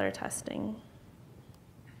vestibular testing.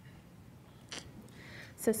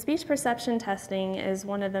 So speech perception testing is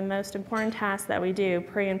one of the most important tasks that we do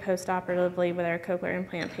pre- and post-operatively with our cochlear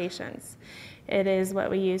implant patients. It is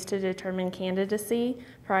what we use to determine candidacy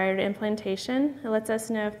prior to implantation. It lets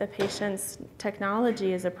us know if the patient's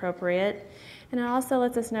technology is appropriate, and it also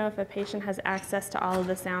lets us know if a patient has access to all of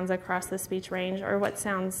the sounds across the speech range or what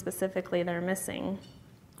sounds specifically they're missing.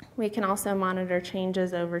 We can also monitor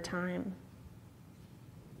changes over time.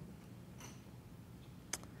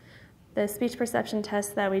 The speech perception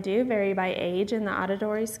tests that we do vary by age in the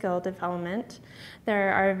auditory skill development.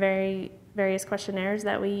 There are various questionnaires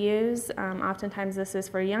that we use. Oftentimes this is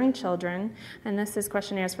for young children, and this is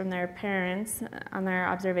questionnaires from their parents on their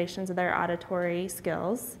observations of their auditory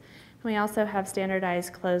skills. We also have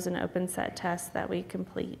standardized closed and open set tests that we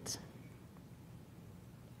complete.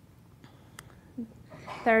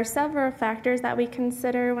 There are several factors that we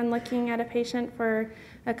consider when looking at a patient for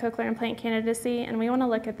a cochlear implant candidacy, and we want to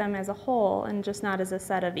look at them as a whole and just not as a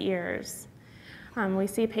set of ears. We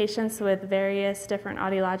see patients with various different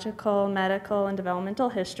audiological, medical, and developmental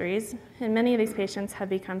histories, and many of these patients have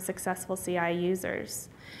become successful CI users.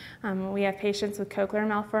 We have patients with cochlear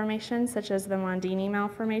malformations, such as the Mondini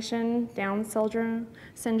malformation, Down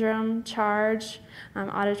syndrome, charge,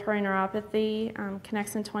 auditory neuropathy,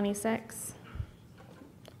 connexin 26,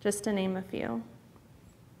 just to name a few.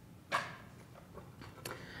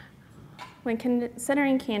 When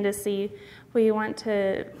considering candidacy, we want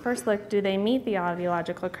to first look, do they meet the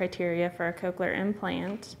audiological criteria for a cochlear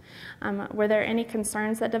implant? Were there any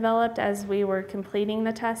concerns that developed as we were completing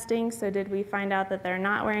the testing? So did we find out that they're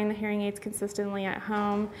not wearing the hearing aids consistently at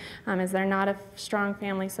home? Is there not a strong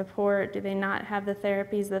family support? Do they not have the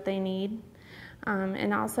therapies that they need?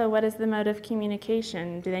 And also, what is the mode of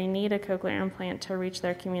communication? Do they need a cochlear implant to reach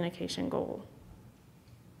their communication goal?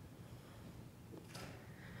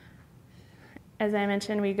 As I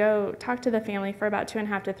mentioned, we go talk to the family for about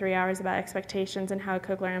 2.5 to 3 hours about expectations and how a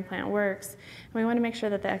cochlear implant works. And we want to make sure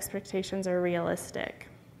that the expectations are realistic.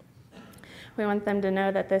 We want them to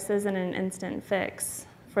know that this isn't an instant fix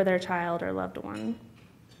for their child or loved one.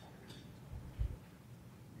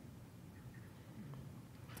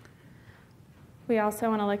 We also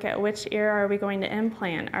want to look at which ear are we going to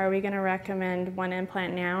implant. Are we going to recommend one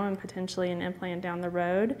implant now and potentially an implant down the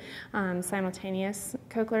road, simultaneous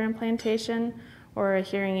cochlear implantation, or a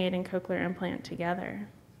hearing aid and cochlear implant together?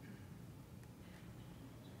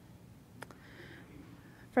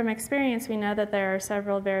 From experience, we know that there are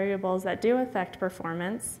several variables that do affect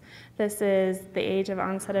performance. This is the age of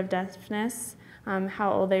onset of deafness,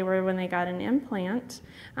 how old they were when they got an implant,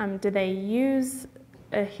 did they use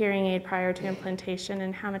a hearing aid prior to implantation,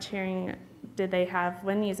 and how much hearing did they have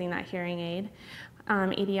when using that hearing aid?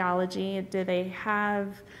 Etiology, did they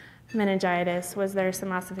have meningitis? Was there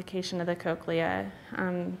some ossification of the cochlea?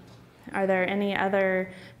 Are there any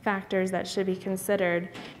other factors that should be considered,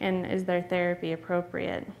 and is their therapy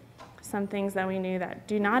appropriate? Some things that we knew that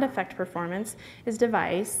do not affect performance is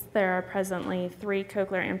device. There are presently 3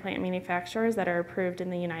 cochlear implant manufacturers that are approved in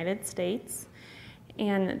the United States.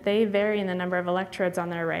 And they vary in the number of electrodes on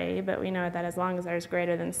their array, but we know that as long as there's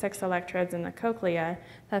greater than 6 electrodes in the cochlea,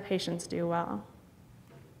 that patients do well.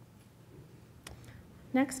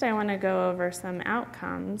 Next, I want to go over some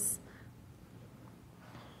outcomes.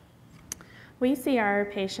 We see our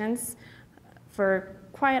patients for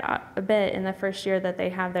quite a bit in the first year that they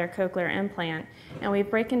have their cochlear implant, and we've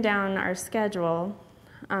broken down our schedule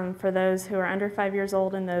for those who are under 5 years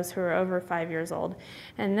old and those who are over 5 years old.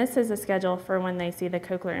 And this is a schedule for when they see the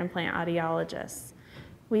cochlear implant audiologist.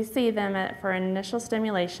 We see them for initial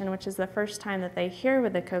stimulation, which is the first time that they hear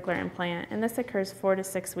with the cochlear implant, and this occurs 4 to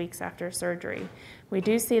 6 weeks after surgery. We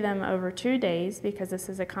do see them over 2 days because this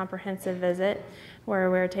is a comprehensive visit where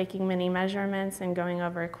we're taking many measurements and going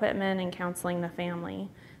over equipment and counseling the family.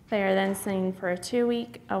 They are then seen for a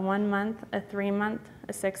 2-week, a 1-month, a 3-month,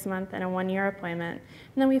 a 6-month, and a 1-year appointment,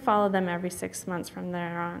 and then we follow them every 6 months from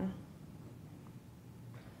there on.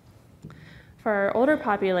 For our older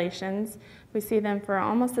populations, we see them for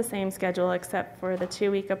almost the same schedule except for the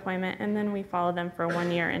 2-week appointment, and then we follow them for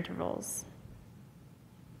 1-year intervals.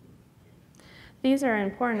 These are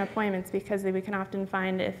important appointments because we can often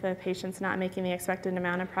find if a patient's not making the expected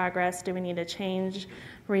amount of progress, do we need to change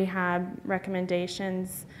rehab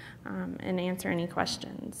recommendations, and answer any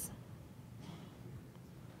questions.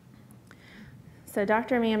 So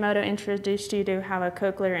Dr. Miyamoto introduced you to how a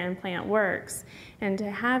cochlear implant works. And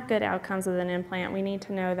to have good outcomes with an implant, we need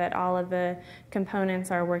to know that all of the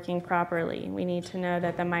components are working properly. We need to know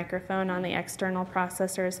that the microphone on the external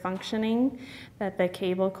processor is functioning, that the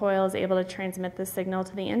cable coil is able to transmit the signal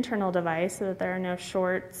to the internal device so that there are no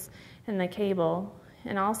shorts in the cable,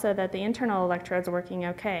 and also that the internal electrodes are working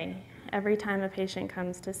okay. Every time a patient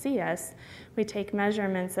comes to see us, we take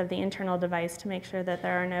measurements of the internal device to make sure that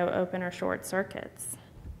there are no open or short circuits.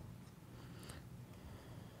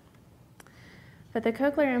 But the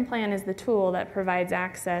cochlear implant is the tool that provides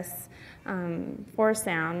access for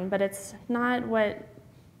sound, but it's not what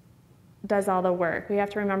does all the work. We have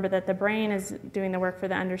to remember that the brain is doing the work for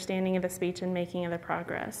the understanding of the speech and making of the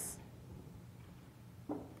progress.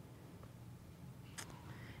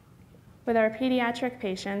 With our pediatric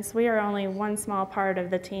patients, we are only one small part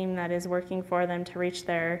of the team that is working for them to reach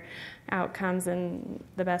their outcomes and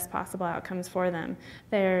the best possible outcomes for them.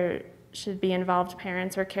 There should be involved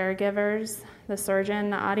parents or caregivers, the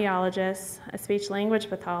surgeon, the audiologist, a speech-language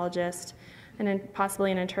pathologist, and then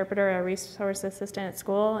possibly an interpreter or a resource assistant at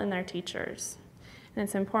school, and their teachers. And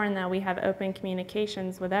it's important that we have open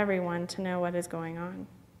communications with everyone to know what is going on.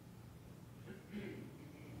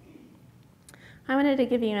 I wanted to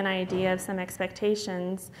give you an idea of some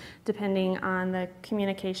expectations depending on the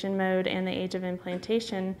communication mode and the age of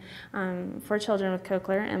implantation for children with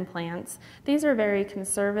cochlear implants. These are very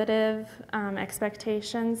conservative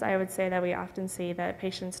expectations. I would say that we often see that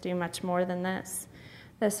patients do much more than this.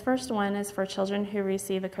 This first one is for children who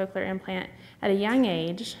receive a cochlear implant at a young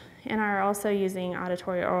age and are also using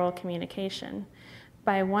auditory oral communication.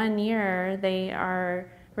 By 1 year, they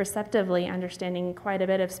are receptively understanding quite a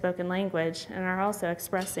bit of spoken language and are also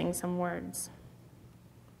expressing some words.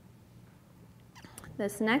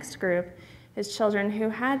 This next group is children who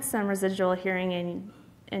had some residual hearing aid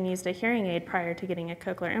and used a hearing aid prior to getting a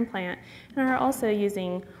cochlear implant and are also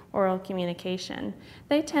using oral communication.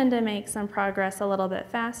 They tend to make some progress a little bit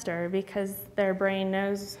faster because their brain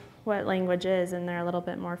knows what language is and they're a little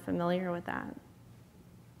bit more familiar with that.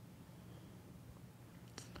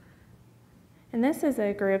 And this is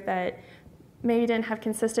a group that maybe didn't have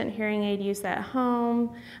consistent hearing aid use at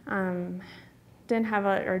home,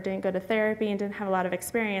 didn't go to therapy and didn't have a lot of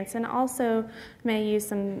experience, and also may use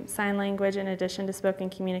some sign language in addition to spoken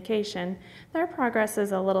communication. Their progress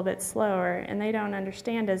is a little bit slower and they don't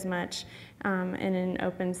understand as much in an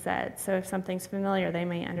open set. So if something's familiar, they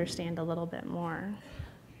may understand a little bit more.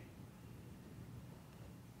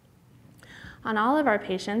 On all of our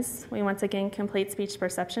patients, we once again complete speech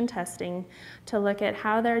perception testing to look at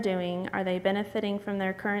how they're doing. Are they benefiting from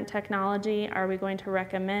their current technology? Are we going to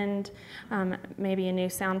recommend maybe a new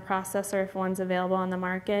sound processor if one's available on the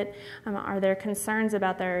market? Are there concerns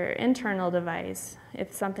about their internal device?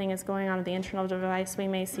 If something is going on with the internal device, we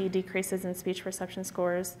may see decreases in speech perception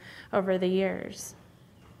scores over the years.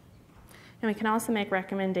 And we can also make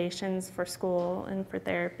recommendations for school and for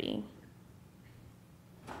therapy.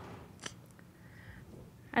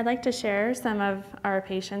 I'd like to share some of our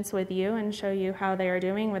patients with you and show you how they are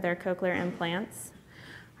doing with their cochlear implants.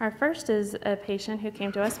 Our first is a patient who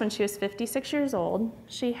came to us when she was 56 years old.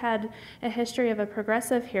 She had a history of a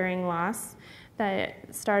progressive hearing loss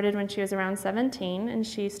that started when she was around 17, and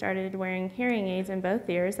she started wearing hearing aids in both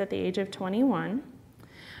ears at the age of 21.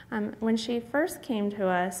 When she first came to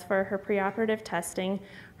us for her preoperative testing,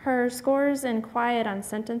 her scores in quiet on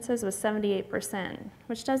sentences was 78%,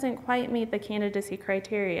 which doesn't quite meet the candidacy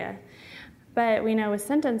criteria. But we know with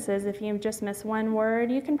sentences, if you just miss one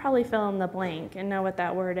word, you can probably fill in the blank and know what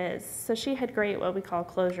that word is. So she had great what we call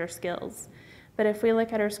closure skills. But if we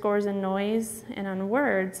look at her scores in noise and on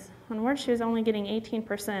words she was only getting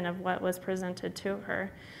 18% of what was presented to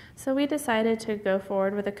her. So we decided to go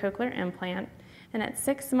forward with a cochlear implant. And at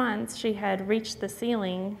 6 months, she had reached the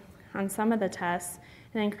ceiling on some of the tests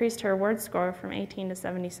and increased her word score from 18 to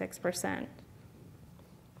 76%.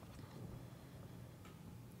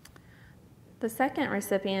 The second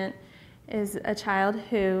recipient is a child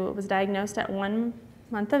who was diagnosed at 1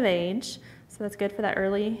 month of age, so that's good for that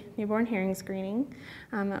early newborn hearing screening.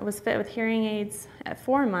 It was fit with hearing aids at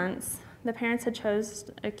 4 months. The parents had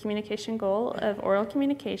chose a communication goal of oral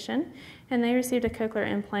communication, and they received a cochlear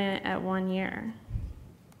implant at 1 year.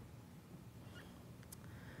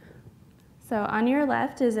 So on your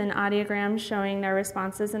left is an audiogram showing their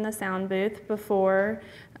responses in the sound booth before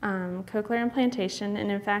cochlear implantation,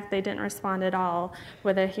 and in fact they didn't respond at all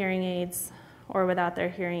with their hearing aids or without their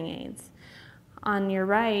hearing aids. On your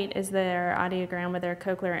right is their audiogram with their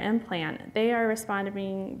cochlear implant. They are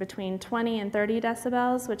responding between 20 and 30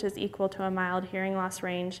 decibels, which is equal to a mild hearing loss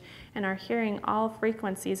range, and are hearing all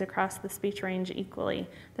frequencies across the speech range equally.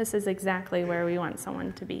 This is exactly where we want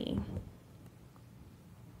someone to be.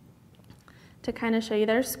 To kind of show you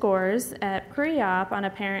their scores, at pre-op on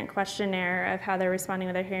a parent questionnaire of how they're responding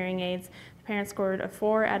with their hearing aids, the parents scored a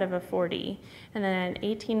 4 out of a 40. And then at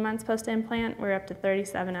 18 months post-implant, we're up to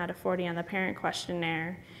 37 out of 40 on the parent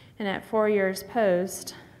questionnaire. And at 4 years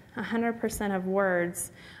post, 100% of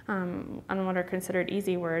words on what are considered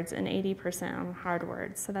easy words and 80% on hard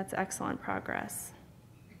words. So that's excellent progress.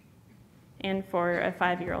 And for a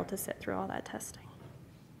 5-year-old to sit through all that testing.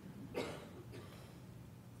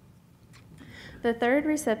 The third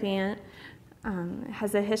recipient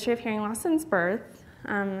has a history of hearing loss since birth,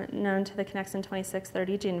 known to the connexin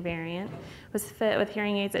 2630 gene variant, was fit with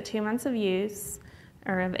hearing aids at 2 months of use,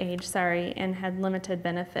 or of age, sorry, and had limited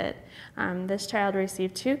benefit. This child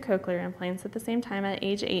received 2 cochlear implants at the same time at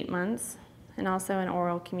age 8 months, and also an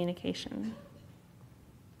oral communication.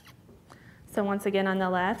 So once again on the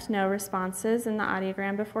left, no responses in the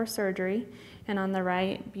audiogram before surgery, and on the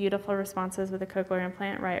right, beautiful responses with a cochlear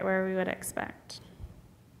implant right where we would expect.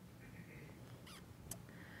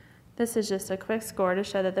 This is just a quick score to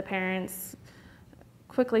show that the parents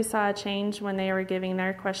quickly saw a change when they were giving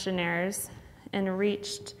their questionnaires and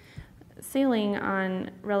reached ceiling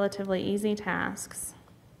on relatively easy tasks.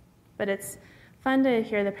 But it's fun to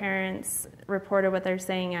hear the parents report what they're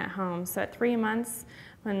saying at home. So at 3 months,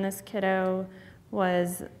 when this kiddo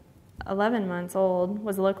was 11 months old,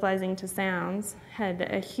 was localizing to sounds, had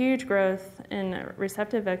a huge growth in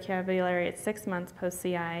receptive vocabulary at 6 months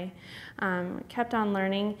post-CI, kept on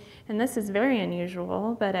learning, and this is very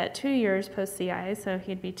unusual, but at 2 years post-CI, so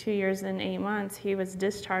he'd be 2 years and 8 months, he was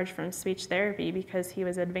discharged from speech therapy because he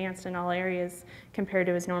was advanced in all areas compared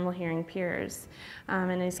to his normal hearing peers.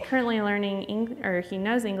 And he's currently learning, he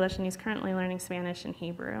knows English, and he's currently learning Spanish and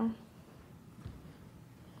Hebrew.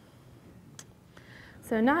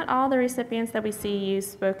 So not all the recipients that we see use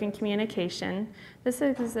spoken communication. This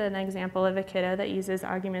is an example of a kiddo that uses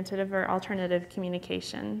augmentative or alternative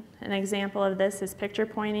communication. An example of this is picture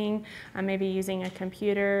pointing, maybe using a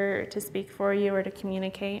computer to speak for you or to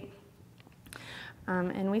communicate.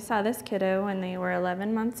 And we saw this kiddo when they were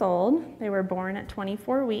 11 months old. They were born at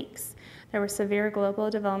 24 weeks. There were severe global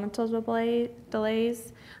developmental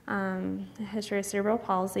delays, a history of cerebral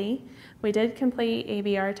palsy. We did complete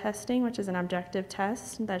ABR testing, which is an objective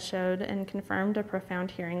test that showed and confirmed a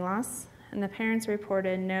profound hearing loss, and the parents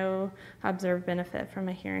reported no observed benefit from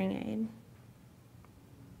a hearing aid.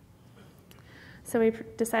 So we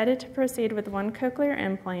decided to proceed with 1 cochlear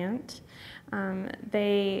implant.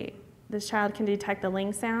 This child can detect the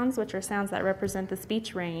ling sounds, which are sounds that represent the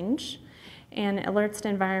speech range, and alerts to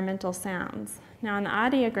environmental sounds. Now on the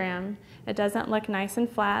audiogram, it doesn't look nice and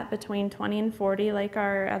flat between 20 and 40 like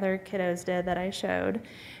our other kiddos did that I showed.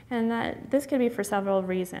 And this could be for several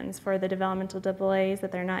reasons. For the developmental delays,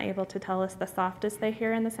 that they're not able to tell us the softest they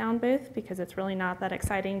hear in the sound booth because it's really not that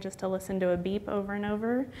exciting just to listen to a beep over and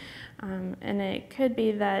over. And it could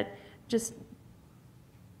be that just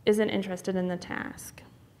isn't interested in the task.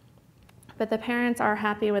 But the parents are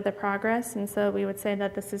happy with the progress, and so we would say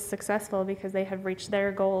that this is successful because they have reached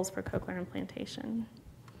their goals for cochlear implantation.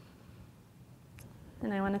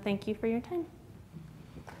 And I want to thank you for your time.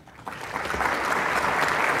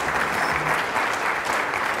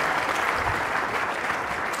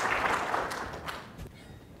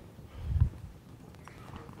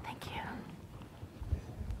 Thank you.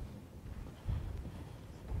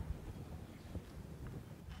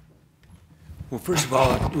 Well, first of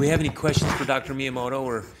all, do we have any questions for Dr. Miyamoto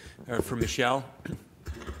or for Michelle?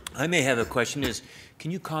 I may have a question can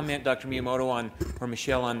you comment, Dr. Miyamoto, or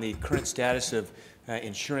Michelle, on the current status of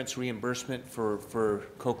insurance reimbursement for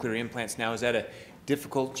cochlear implants now? Is that a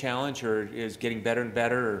difficult challenge, or is it getting better and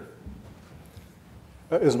better?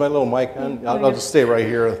 Is my little mic on? I'll just stay right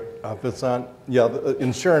here if it's on. Yeah,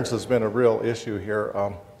 insurance has been a real issue here.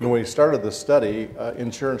 When we started the study,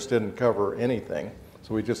 insurance didn't cover anything.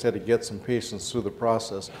 So we just had to get some patients through the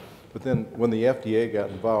process. But then when the FDA got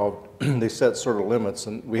involved, they set sort of limits,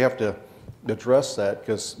 and we have to address that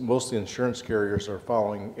because most of the insurance carriers are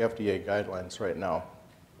following FDA guidelines right now.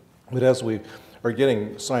 But as we are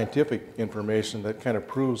getting scientific information that kind of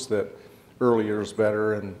proves that earlier is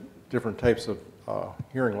better and different types of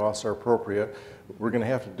hearing loss are appropriate, we're going to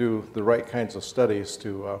have to do the right kinds of studies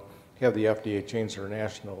to have the FDA change their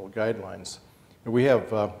national guidelines. And we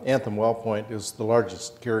have Anthem WellPoint is the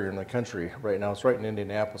largest carrier in the country right now. It's right in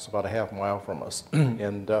Indianapolis, about a half mile from us.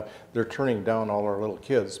 And they're turning down all our little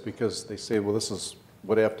kids because they say, well, this is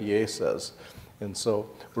what FDA says. And so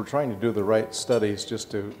we're trying to do the right studies just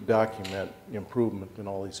to document improvement in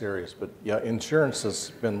all these areas. But yeah, insurance has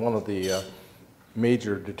been one of the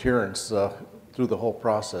major deterrents through the whole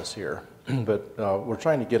process here. But we're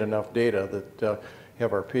trying to get enough data that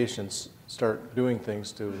have our patients start doing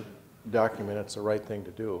things to document it's the right thing to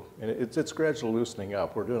do. And it's gradually loosening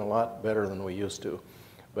up. We're doing a lot better than we used to.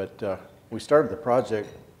 But we started the project,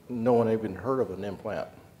 no one even heard of an implant.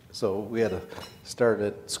 So we had to start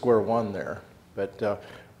at square one there. But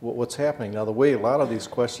what's happening now, the way a lot of these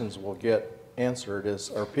questions will get answered is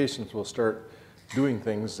our patients will start doing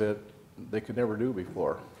things that they could never do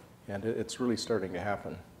before. And it's really starting to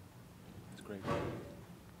happen. That's great.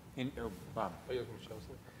 Bob.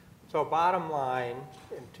 So bottom line,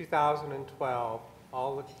 in 2012,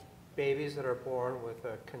 all the babies that are born with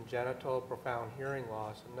a congenital profound hearing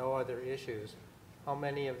loss and no other issues, how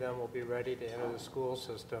many of them will be ready to enter the school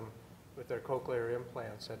system with their cochlear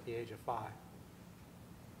implants at the age of 5?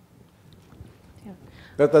 Yeah.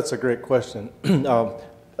 That's a great question.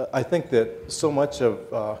 I think that so much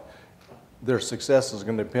of their success is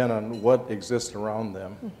going to depend on what exists around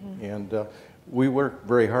them. Mm-hmm. And we worked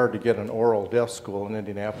very hard to get an oral deaf school in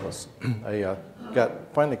Indianapolis. I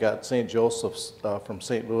finally got St. Joseph's from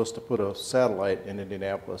St. Louis to put a satellite in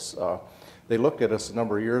Indianapolis. They looked at us a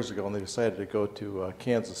number of years ago and they decided to go to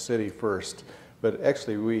Kansas City first. But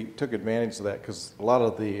actually we took advantage of that because a lot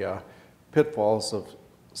of the pitfalls of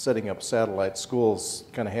setting up satellite schools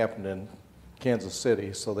kind of happened in Kansas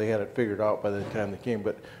City, so they had it figured out by the time they came.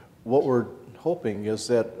 But what we're hoping is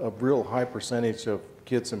that a real high percentage of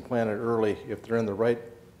kids implanted early, if they're in the right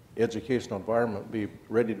educational environment, be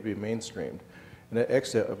ready to be mainstreamed. And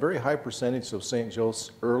actually, a very high percentage of St.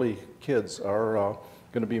 Joe's early kids are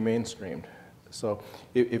going to be mainstreamed. So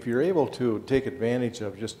if you're able to take advantage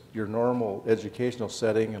of just your normal educational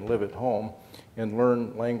setting and live at home and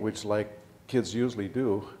learn language like kids usually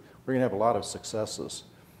do, we're going to have a lot of successes.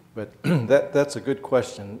 But that's a good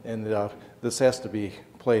question, and this has to be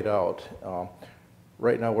played out.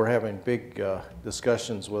 Right now we're having big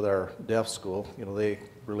discussions with our deaf school. You know, they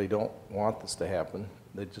really don't want this to happen.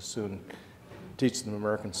 They just soon teach them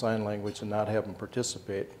American Sign Language and not have them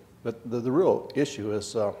participate. But the real issue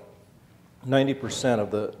is 90%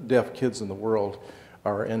 of the deaf kids in the world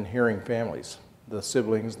are in hearing families, the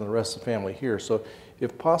siblings and the rest of the family here. So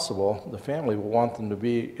if possible, the family will want them to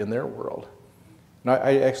be in their world. And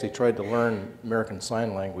I actually tried to learn American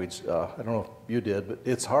Sign Language. I don't know if you did, but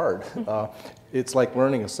it's hard. It's like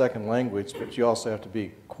learning a second language, but you also have to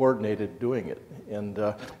be coordinated doing it. And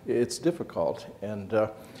it's difficult. And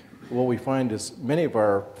what we find is many of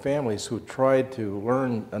our families who tried to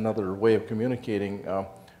learn another way of communicating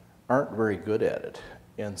aren't very good at it.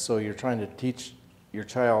 And so you're trying to teach your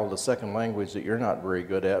child a second language that you're not very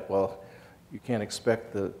good at. Well, you can't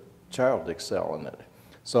expect the child to excel in it.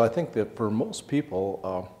 So I think that for most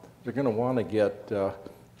people, they're going to want to get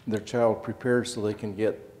their child prepared so they can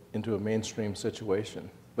get into a mainstream situation.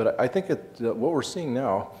 But I think what we're seeing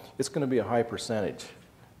now, it's going to be a high percentage.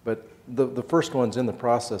 But the first ones in the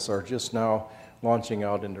process are just now launching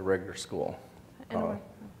out into regular school.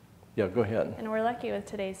 Yeah, go ahead. And we're lucky with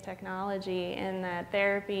today's technology in that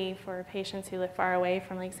therapy for patients who live far away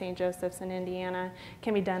from like St. Joseph's in Indiana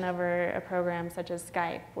can be done over a program such as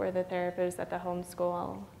Skype, where the therapist at the home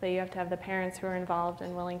school, but you have to have the parents who are involved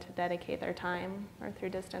and willing to dedicate their time, or through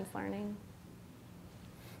distance learning.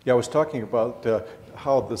 Yeah, I was talking about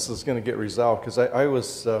how this is going to get resolved, because I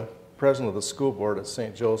was president of the school board at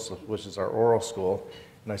St. Joseph, which is our oral school.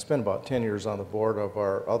 And I spent about 10 years on the board of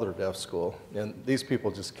our other deaf school. And these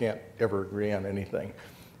people just can't ever agree on anything.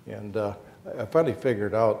 And I finally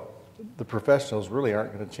figured out the professionals really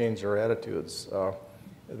aren't going to change their attitudes.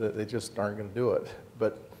 They just aren't going to do it.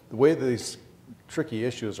 But the way these tricky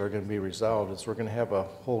issues are going to be resolved is we're going to have a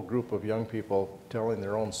whole group of young people telling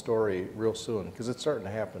their own story real soon, because it's starting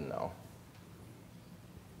to happen now.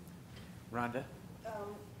 Rhonda?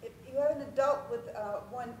 If you have an adult with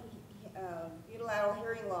one unilateral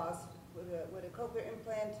hearing loss, would a cochlear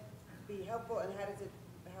implant be helpful, and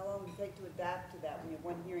how long does it take to adapt to that when you have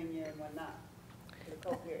one hearing ear and one not, to the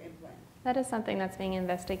cochlear implant? That is something that's being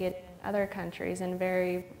investigated in other countries in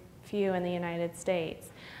very few in the United States.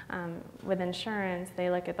 With insurance, they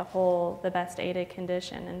look at the best aided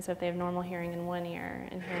condition, and so if they have normal hearing in one ear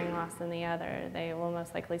and hearing loss in the other, they will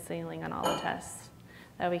most likely ceiling on all the tests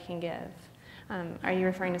that we can give. Are you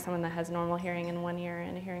referring to someone that has normal hearing in one ear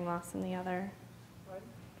and hearing loss in the other? Pardon?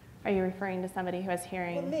 Are you referring to somebody who has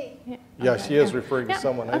hearing? Well, me. Yeah, Okay, she is referring to Yeah.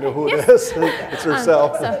 someone. I Okay, know who yes. it is. It's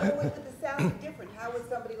herself. But with the sound different, how would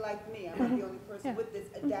somebody like me, I'm not the only person Yeah. with this,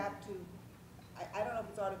 adapt to, I don't know if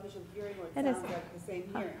it's artificial hearing or It it is. sounds like the same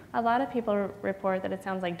hearing. A lot of people report that it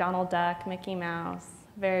sounds like Donald Duck, Mickey Mouse,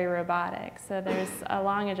 very robotic. So there's a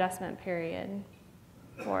long adjustment period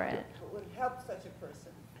for it. What would help such a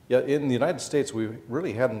person? Yeah, in the United States, we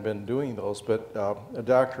really hadn't been doing those, but a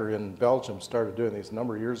doctor in Belgium started doing these a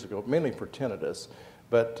number of years ago, mainly for tinnitus.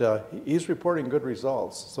 But he's reporting good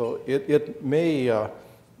results. So it may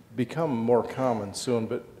become more common soon,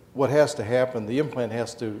 but what has to happen, the implant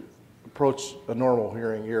has to approach a normal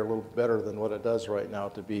hearing ear a little better than what it does right now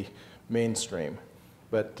to be mainstream.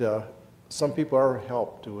 But some people are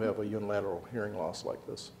helped to have a unilateral hearing loss like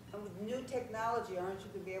this. And with new technology, aren't you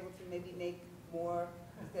going to be able to maybe make more,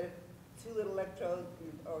 instead of 2 little electrodes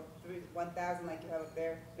or 1,000 like you have up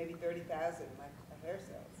there, maybe 30,000 like a hair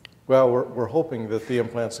cells? Well, we're hoping that the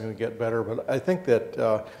implant's going to get better, but I think that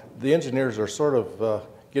the engineers are sort of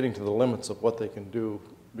getting to the limits of what they can do,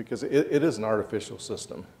 because it is an artificial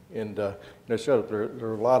system. And I showed there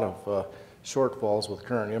are a lot of shortfalls with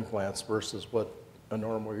current implants versus what a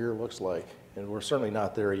normal ear looks like, and we're certainly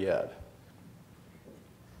not there yet.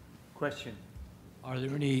 Question. Are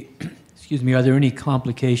there any, excuse me, are there any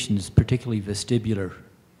complications, particularly vestibular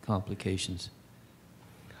complications?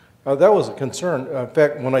 That was a concern. In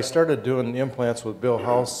fact, when I started doing implants with Bill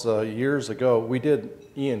House years ago, we did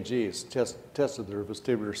ENGs, tested their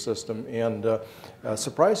vestibular system, and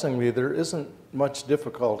surprisingly, there isn't much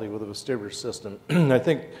difficulty with the vestibular system. I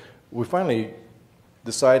think we finally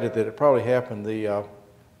decided that it probably happened, the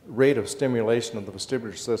rate of stimulation of the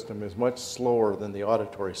vestibular system is much slower than the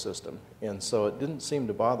auditory system, and so it didn't seem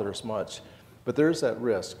to bother us much. But there is that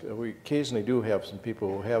risk. We occasionally do have some people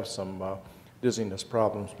who have some dizziness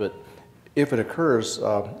problems, but if it occurs,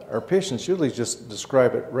 our patients usually just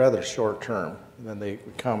describe it rather short term, and then they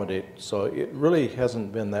accommodate. So it really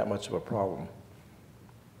hasn't been that much of a problem.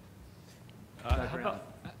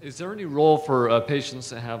 Is there any role for patients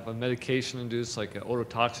that have a medication-induced, like an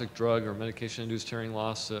ototoxic drug or medication-induced hearing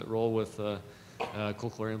loss, role with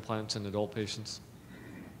cochlear implants in adult patients?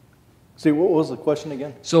 See, what was the question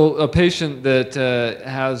again? So a patient that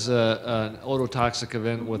has an ototoxic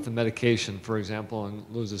event with the medication, for example, and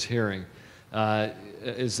loses hearing, are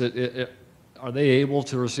they able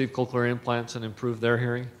to receive cochlear implants and improve their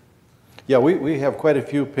hearing? Yeah, we have quite a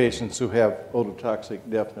few patients who have ototoxic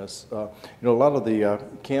deafness. You know, a lot of the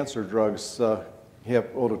cancer drugs have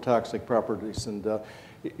ototoxic properties, and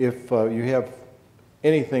if you have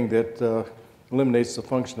anything that eliminates the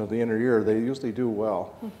function of the inner ear, they usually do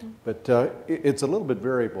well. Mm-hmm. But it's a little bit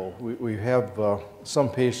variable. We have some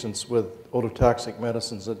patients with ototoxic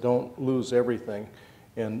medicines that don't lose everything,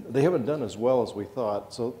 and they haven't done as well as we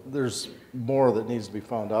thought. So there's more that needs to be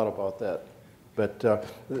found out about that. But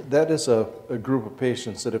that is a group of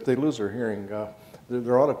patients that if they lose their hearing,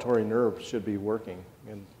 their auditory nerve should be working,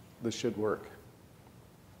 and this should work.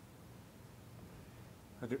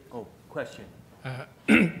 Oh, question.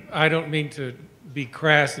 I don't mean to be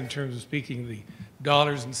crass in terms of speaking the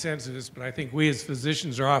dollars and cents of this, but I think we as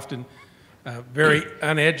physicians are often very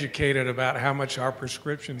uneducated about how much our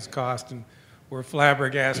prescriptions cost, and we're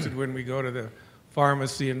flabbergasted when we go to the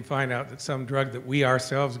pharmacy and find out that some drug that we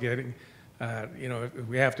ourselves getting, you know, if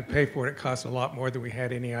we have to pay for it, it costs a lot more than we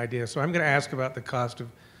had any idea. So I'm going to ask about the cost of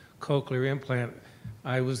cochlear implant.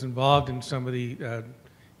 I was involved in some of the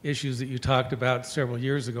issues that you talked about several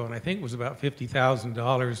years ago, and I think it was about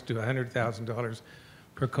 $50,000 to $100,000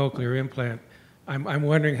 per cochlear implant. I'm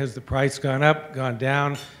wondering, has the price gone up, gone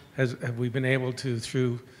down? Have we been able to,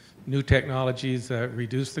 through new technologies,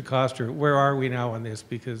 reduce the cost, or where are we now on this?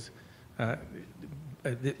 Because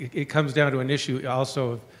it comes down to an issue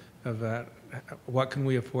also of what can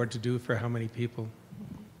we afford to do for how many people?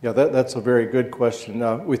 Yeah, that's a very good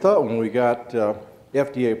question. We thought when we got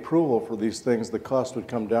FDA approval for these things, the cost would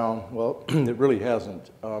come down. Well, it really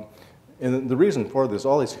hasn't. And the reason for this,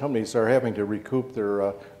 all these companies are having to recoup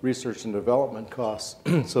their research and development costs.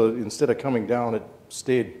 So instead of coming down, it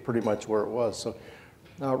stayed pretty much where it was. So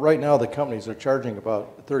right now, the companies are charging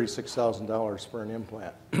about $36,000 for an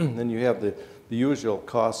implant. Then you have the usual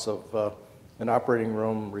costs of an operating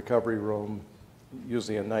room, recovery room,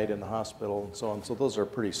 usually a night in the hospital, and so on. So those are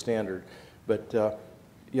pretty standard. But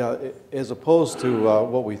Yeah, as opposed to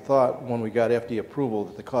what we thought when we got FDA approval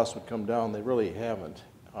that the cost would come down, they really haven't.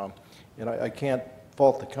 And I can't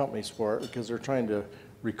fault the companies for it because they're trying to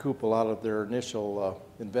recoup a lot of their initial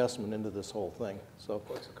investment into this whole thing. So,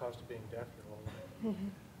 What's the cost of being deaf your whole life?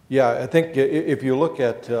 yeah, I think if you look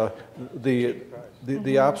at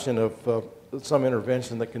the option of some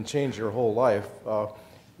intervention that can change your whole life,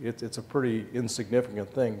 it's a pretty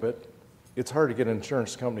insignificant thing, but it's hard to get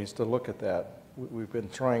insurance companies to look at that. We've been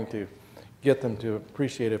trying to get them to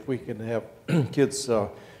appreciate if we can have kids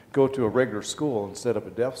go to a regular school instead of a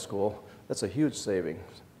deaf school. That's a huge saving.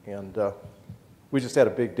 And we just had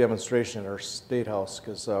a big demonstration in our state house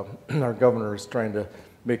because our governor is trying to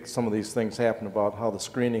make some of these things happen about how the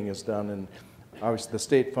screening is done. And obviously the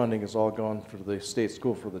state funding is all gone for the state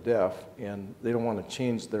school for the deaf, and they don't want to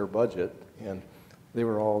change their budget. And they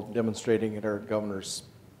were all demonstrating at our governor's,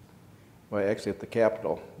 well, actually at the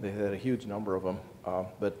Capitol. They had a huge number of them.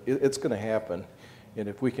 But it's going to happen. And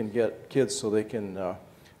if we can get kids so they can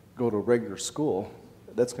go to a regular school,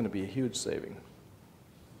 that's going to be a huge saving.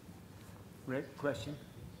 Rick, question?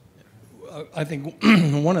 I think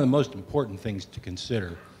one of the most important things to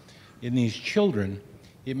consider in these children,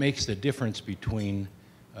 it makes the difference between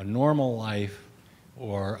a normal life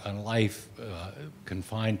or a life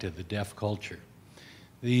confined to the deaf culture.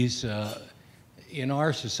 These, in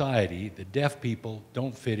our society, the deaf people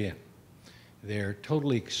don't fit in. They're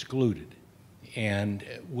totally excluded. And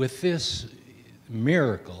with this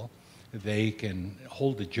miracle, they can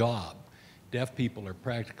hold a job. Deaf people are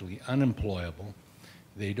practically unemployable.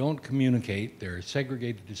 They don't communicate. They're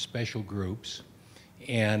segregated to special groups.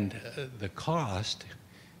 And the cost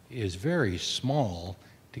is very small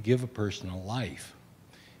to give a person a life.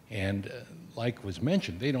 And like was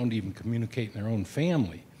mentioned, they don't even communicate in their own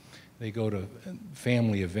family. They go to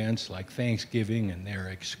family events like Thanksgiving and they're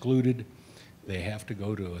excluded. They have to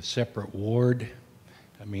go to a separate ward.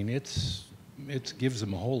 I mean, it gives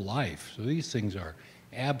them a whole life. So these things are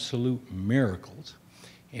absolute miracles.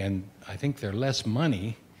 And I think they're less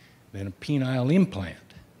money than a penile implant.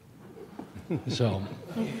 So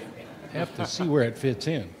have to see where it fits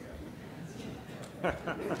in.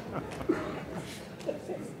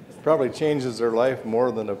 Probably changes their life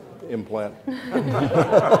more than an implant.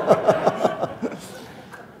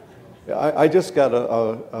 I just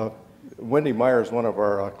got Wendy Myers, one of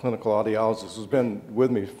our clinical audiologists, who's been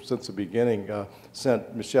with me since the beginning,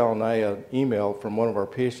 sent Michelle and I an email from one of our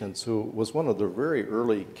patients who was one of the very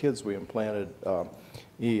early kids we implanted.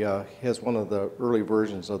 He has one of the early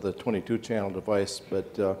versions of the 22-channel device,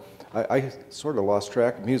 but I sort of lost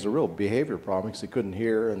track of him. He has a real behavior problem because he couldn't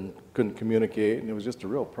hear and couldn't communicate, and it was just a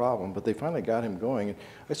real problem. But they finally got him going. And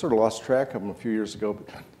I sort of lost track of him a few years ago.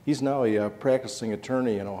 But he's now a practicing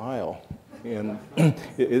attorney in Ohio. And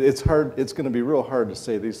it's hard. It's going to be real hard to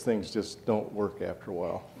say these things just don't work after a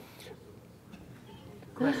while.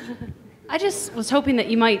 I just was hoping that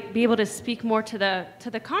you might be able to speak more to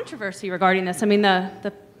the controversy regarding this. I mean,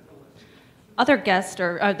 the other guest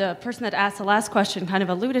or the person that asked the last question kind of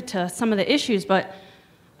alluded to some of the issues, but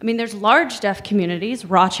I mean, there's large deaf communities,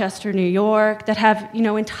 Rochester, New York, that have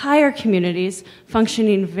entire communities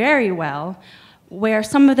functioning very well, where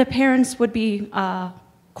some of the parents would be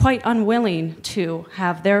quite unwilling to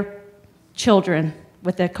have their children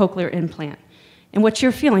with a cochlear implant. And what's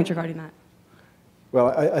your feelings regarding that? Well,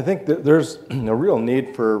 I think that there's a real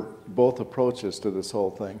need for both approaches to this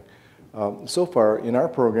whole thing. So far in our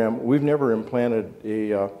program, we've never implanted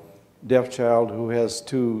a deaf child who has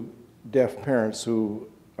two deaf parents who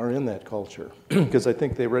are in that culture, because I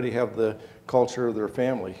think they already have the culture of their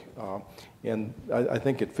family. And I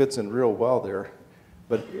think it fits in real well there.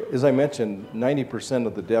 But as I mentioned, 90%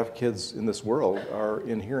 of the deaf kids in this world are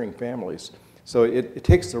in hearing families. So it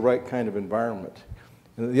takes the right kind of environment.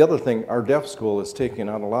 And the other thing, our deaf school is taking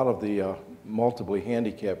on a lot of the multiply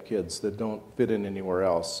handicapped kids that don't fit in anywhere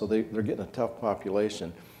else. So they're getting a tough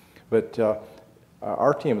population. But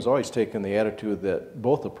our team has always taken the attitude that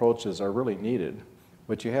both approaches are really needed.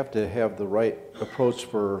 But you have to have the right approach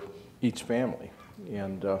for each family.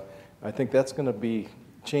 And I think that's going to be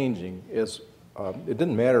changing. It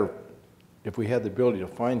didn't matter if we had the ability to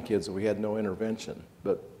find kids that we had no intervention.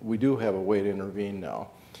 But we do have a way to intervene now.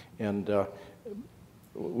 And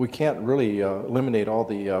we can't really eliminate all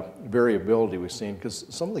the variability we've seen, because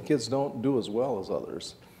some of the kids don't do as well as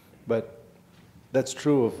others. But that's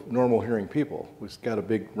true of normal hearing people. We've got a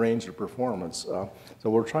big range of performance. So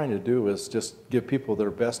what we're trying to do is just give people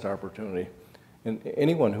their best opportunity. And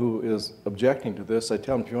anyone who is objecting to this, I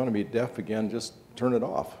tell them, if you want to be deaf again, just turn it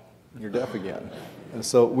off. You're deaf again. And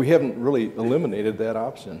so we haven't really eliminated that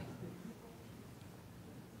option.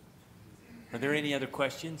 Are there any other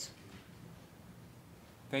questions?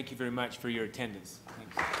 Thank you very much for your attendance.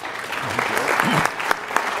 Thanks.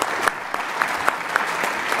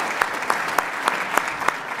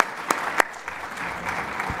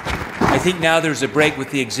 I think now there's a break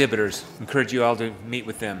with the exhibitors. Encourage you all to meet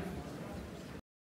with them.